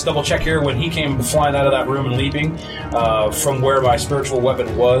let's double check here. When he came flying out of that room and leaping, from where my spiritual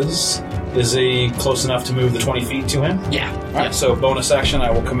weapon was, is he close enough to move the 20 feet to him? Yeah. All right, so bonus action,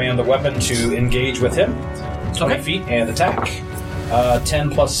 I will command the weapon to engage with him. 20 Okay. feet and attack. 10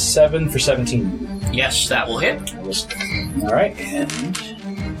 plus 7 for 17. Yes, that will hit. All right, and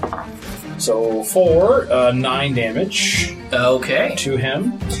so 4, 9 damage Okay. to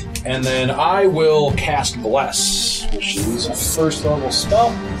him. And then I will cast Bless, which is a first level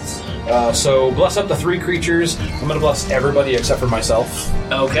spell. So bless up to 3 creatures. I'm going to bless everybody except for myself.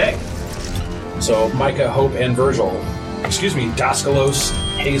 Okay. So Micah, Hope, and Virgil. Excuse me, Daskalos,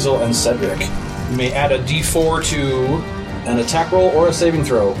 Hazel, and Cedric. You may add a d4 to an attack roll or a saving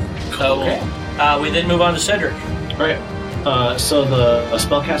throw. Okay. We then move on to Cedric. Alright. So the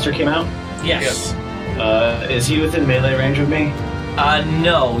spellcaster came out. Yes. Is he within melee range of me?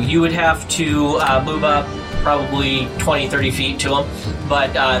 No, you would have to move up probably 20, 30 feet to him,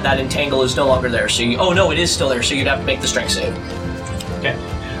 but that entangle is no longer there. So oh no, it is still there, so you'd have to make the strength save. Okay.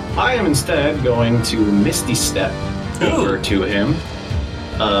 I am instead going to Misty Step over to him.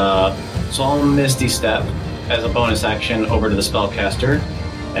 So I'll Misty Step, as a bonus action over to the spellcaster,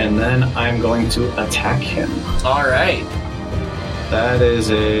 and then I'm going to attack him. All right. That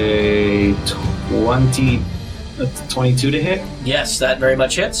is a 22 to hit. Yes, that very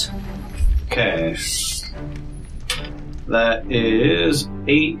much hits. Okay. That is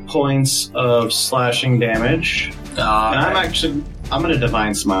 8 points of slashing damage. And I'm going to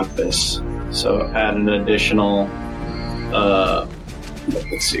Divine Smite this. So add an additional,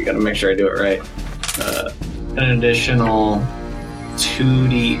 let's see, gotta make sure I do it right. An additional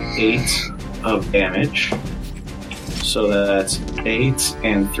 2d8 of damage. So that's 8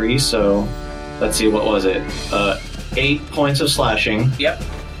 and 3, so let's see, what was it? 8 points of slashing. Yep.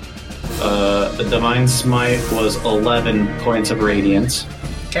 The Divine Smite was 11 points of radiant.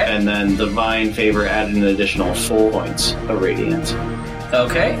 Okay. And then Divine Favor added an additional 4 points of radiant.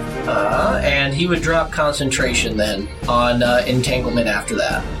 Okay. And he would drop concentration then on entanglement after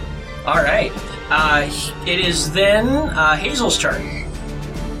that. All right. It is then Hazel's turn.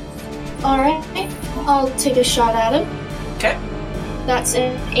 Alright, I'll take a shot at him. Okay. That's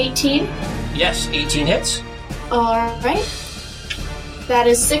an 18. Yes, 18 hits. Alright. That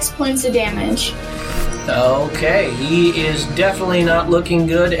is 6 points of damage. Okay, he is definitely not looking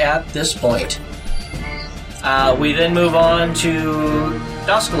good at this point. We then move on to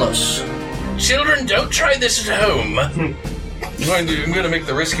Doskalos. Children, don't try this at home. I'm going to make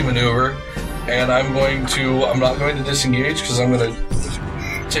the risky maneuver, and I'm not going to disengage because I'm going to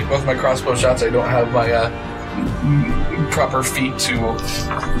take both my crossbow shots. I don't have my proper feet to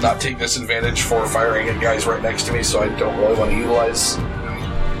not take disadvantage for firing at guys right next to me, so I don't really want to utilize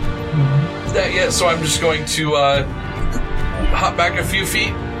that yet. So I'm just going to hop back a few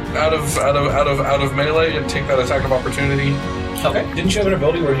feet out of melee and take that attack of opportunity. Okay. Didn't you have an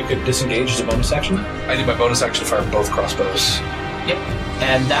ability where you could disengage as a bonus action? I need my bonus action to fire both crossbows. Yep,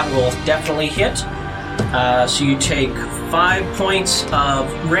 and that will definitely hit. So you take 5 points of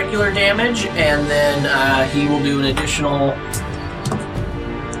regular damage, and then he will do an additional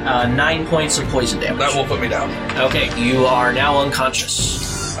 9 points of poison damage. That will put me down. Okay, you are now unconscious.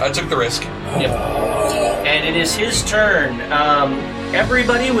 I took the risk. Yep. And it is his turn.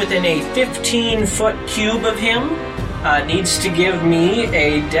 Everybody within a 15-foot cube of him needs to give me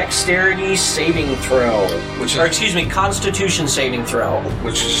a dexterity saving throw. Constitution saving throw.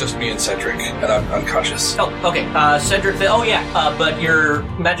 Which is just me and Cedric, and I'm unconscious. Oh, okay. Cedric, but your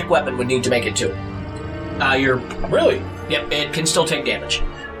magic weapon would need to make it too. Really? Yep, it can still take damage.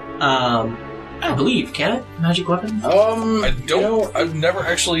 I believe, can it? Magic weapon? I don't. I've never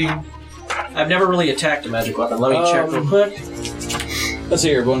really attacked a magic weapon. Let me check real quick. Let's see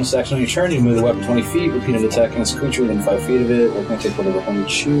here. Bonus action on your turn. You move the weapon 20 feet. Repeat an attack against a creature within 5 feet of it. We're going to take whatever one you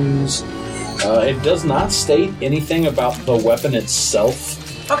choose. It does not state anything about the weapon itself.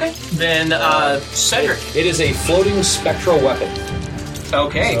 Okay. Then, Cedric. It is a floating spectral weapon.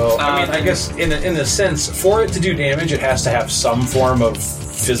 Okay. So, I guess in the sense, for it to do damage, it has to have some form of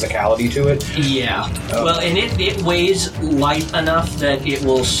physicality to it. Yeah. Well, and it weighs light enough that it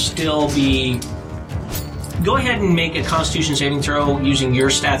will still be... Go ahead and make a Constitution saving throw using your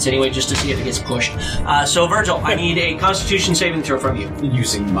stats anyway, just to see if it gets pushed. So, Virgil, I need a Constitution saving throw from you.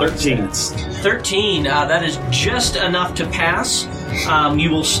 Using my 13. stats. 13. That is just enough to pass. You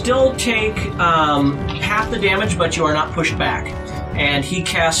will still take half the damage, but you are not pushed back. And he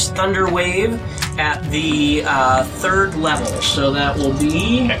casts Thunder Wave at the 3rd level. So that will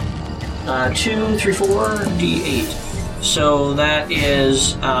be 2, 3, 4, D8. So that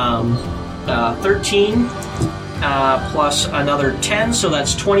is 13 plus another 10. So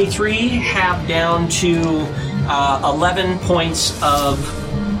that's 23, half down to 11 points of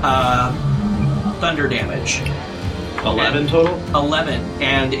thunder damage. 11 total? 11.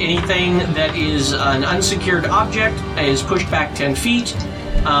 And anything that is an unsecured object is pushed back 10 feet.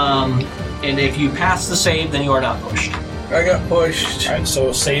 And if you pass the save, then you are not pushed. I got pushed. Alright,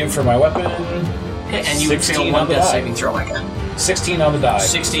 so save for my weapon. And you would fail one death saving throw like that. 16 on the die.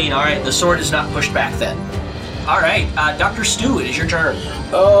 16, alright. The sword is not pushed back then. Alright, Dr. Stu, it is your turn.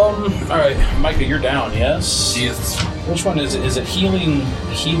 Alright, Micah, you're down, yes? Yes. Which one is it? Is it healing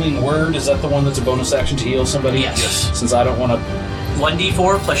word? Is that the one that's a bonus action to heal somebody? Yes. Since I don't want to...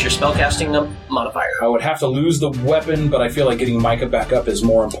 1d4 plus your spellcasting modifier. I would have to lose the weapon, but I feel like getting Micah back up is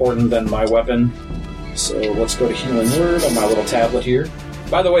more important than my weapon. So let's go to healing word on my little tablet here.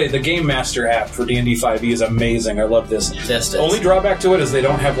 By the way, the Game Master app for D&D 5e is amazing. I love this. Yes, Only drawback to it is they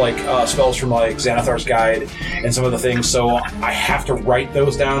don't have like spells from like Xanathar's Guide and some of the things, so I have to write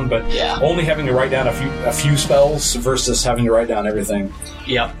those down. But only having to write down a few spells versus having to write down everything.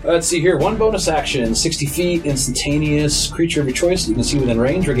 Yep. Let's see here. One bonus action, 60 feet, instantaneous creature of your choice you can see within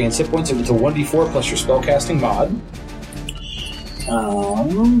range regains hit points equal to 1d4 plus your spellcasting mod.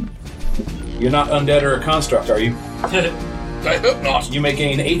 You're not undead or a construct, are you? I hope not. You may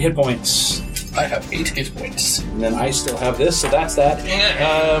gain 8 hit points. I have 8 hit points. And then I still have this, so that's that.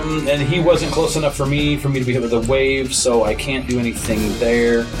 And he wasn't close enough for me to be hit with a wave, so I can't do anything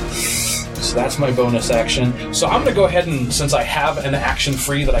there. So that's my bonus action. So I'm going to go ahead and, since I have an action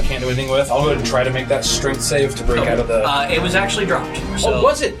free that I can't do anything with, I'll go ahead and try to make that strength save to break out of the... It was actually dropped. So, oh,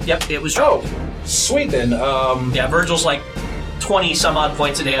 was it? Yep, it was dropped. Oh, sweet then. Yeah, Virgil's like 20 some odd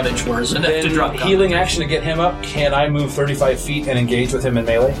points of damage was enough to drop. Healing action to get him up. Can I move 35 feet and engage with him in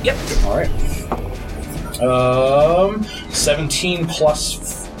melee? Yep. All right. 17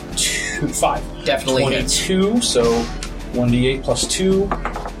 plus 5. Definitely 22, hits. So 1d8 plus 2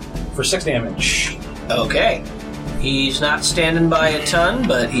 for 6 damage. Okay. He's not standing by a ton,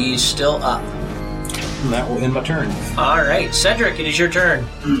 but he's still up. And that will end my turn. All right, Cedric, it is your turn.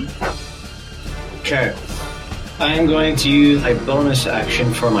 Okay. I am going to use a bonus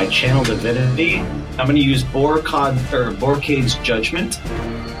action for my Channel Divinity. I'm going to use Borcade's Judgment.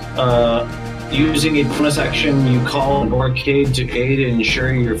 Using a bonus action, you call Borcade to aid and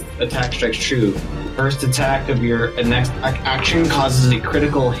ensure your attack strikes true. First attack of your next action causes a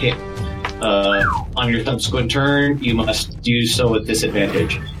critical hit. On your subsequent turn, you must do so with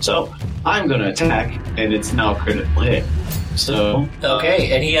disadvantage. So, I'm going to attack, and it's now a critical hit. So...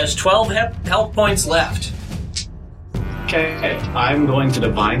 Okay, and he has 12 health points left. Okay, I'm going to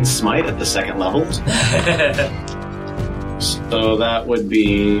Divine Smite at the 2nd level. So that would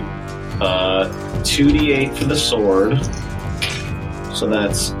be 2d8 for the sword. So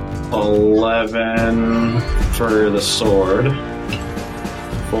that's 11 for the sword.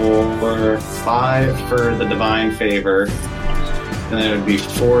 5 for the Divine Favor. And then it would be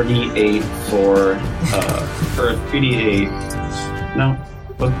 4d8 for 3d8. No,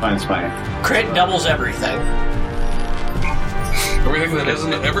 what's Divine Smite? Crit doubles everything. Everything that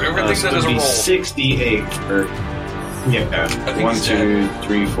isn't everything that is a roll. 68 for 1, 2,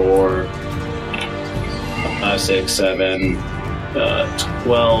 3, 4, 6, 7,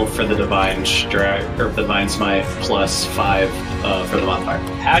 12 for the Divine Strike or Divine Smite plus 5 for the modifier.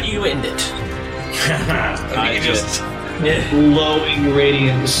 How do you end it? I just glowing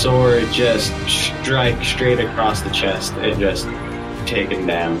radiant sword just strike straight across the chest and just take him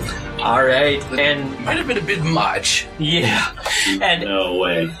down. All right, and might have been a bit much. Yeah, and no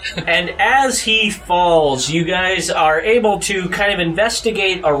way. And as he falls, you guys are able to kind of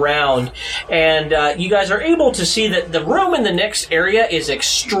investigate around, and you guys are able to see that the room in the next area is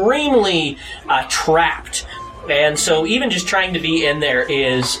extremely trapped, and so even just trying to be in there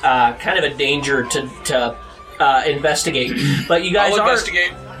is kind of a danger to investigate. But you guys I'll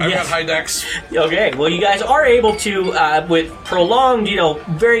investigate. I've got high dex. Okay, well, you guys are able to, with prolonged,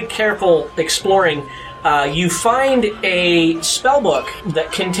 very careful exploring, you find a spell book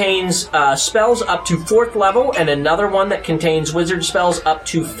that contains spells up to 4th level and another one that contains wizard spells up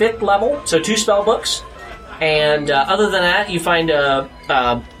to 5th level. So 2 spell books. And other than that, you find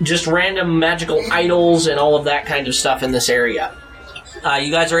just random magical idols and all of that kind of stuff in this area.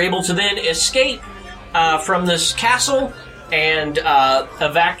 You guys are able to then escape from this castle and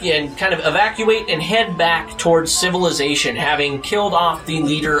evacuate and head back towards civilization, having killed off the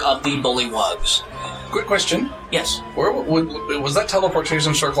leader of the Bullywugs. Quick question. Yes. Where was that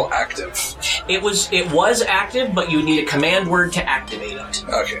teleportation circle active? It was active, but you would need a command word to activate it.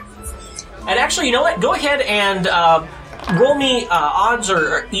 Okay. And actually, you know what? Go ahead and roll me odds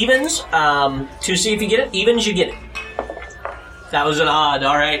or evens to see if you get it. Evens, you get it. That was an odd,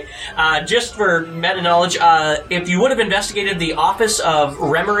 all right. Just for meta knowledge, if you would have investigated the office of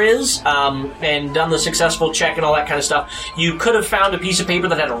Remeriz and done the successful check and all that kind of stuff, you could have found a piece of paper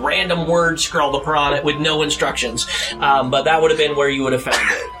that had a random word scrawled upon it with no instructions. But that would have been where you would have found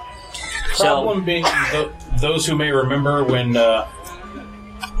it. Problem being, those who may remember when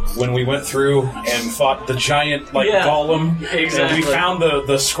we went through and fought the giant golem, exactly. We found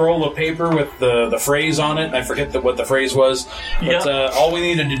the scroll of paper with the phrase on it, and I forget what the phrase was, but all we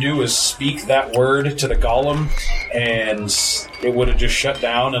needed to do was speak that word to the golem, and it would have just shut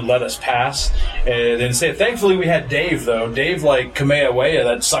down and let us pass. And instead, thankfully we had Dave, though. Dave, Kamehameha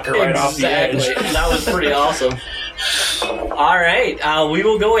that sucker right off the edge. That was pretty awesome. All right, we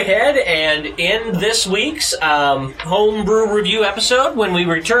will go ahead and end this week's homebrew review episode. When we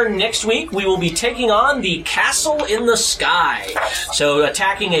return next week, we will be taking on the Castle in the Sky. So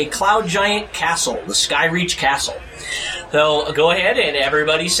attacking a cloud giant castle, the Skyreach Castle. So go ahead and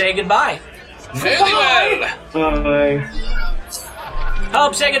everybody say goodbye. Very well. Bye.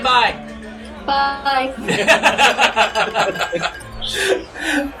 Hope, say goodbye. Bye.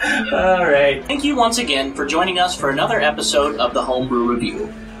 All right. Thank you once again for joining us for another episode of the Homebrew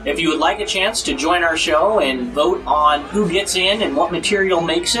Review. If you would like a chance to join our show and vote on who gets in and what material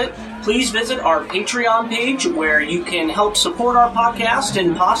makes it, please visit our Patreon page where you can help support our podcast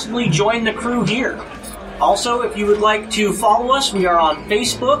and possibly join the crew here. Also, if you would like to follow us, we are on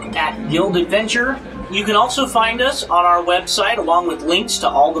Facebook at Guild Adventure. You can also find us on our website along with links to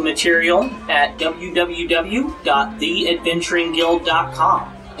all the material at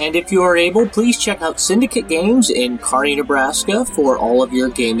www.theadventuringguild.com. And if you are able, please check out Syndicate Games in Kearney, Nebraska for all of your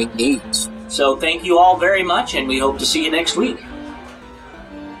gaming needs. So thank you all very much, and we hope to see you next week.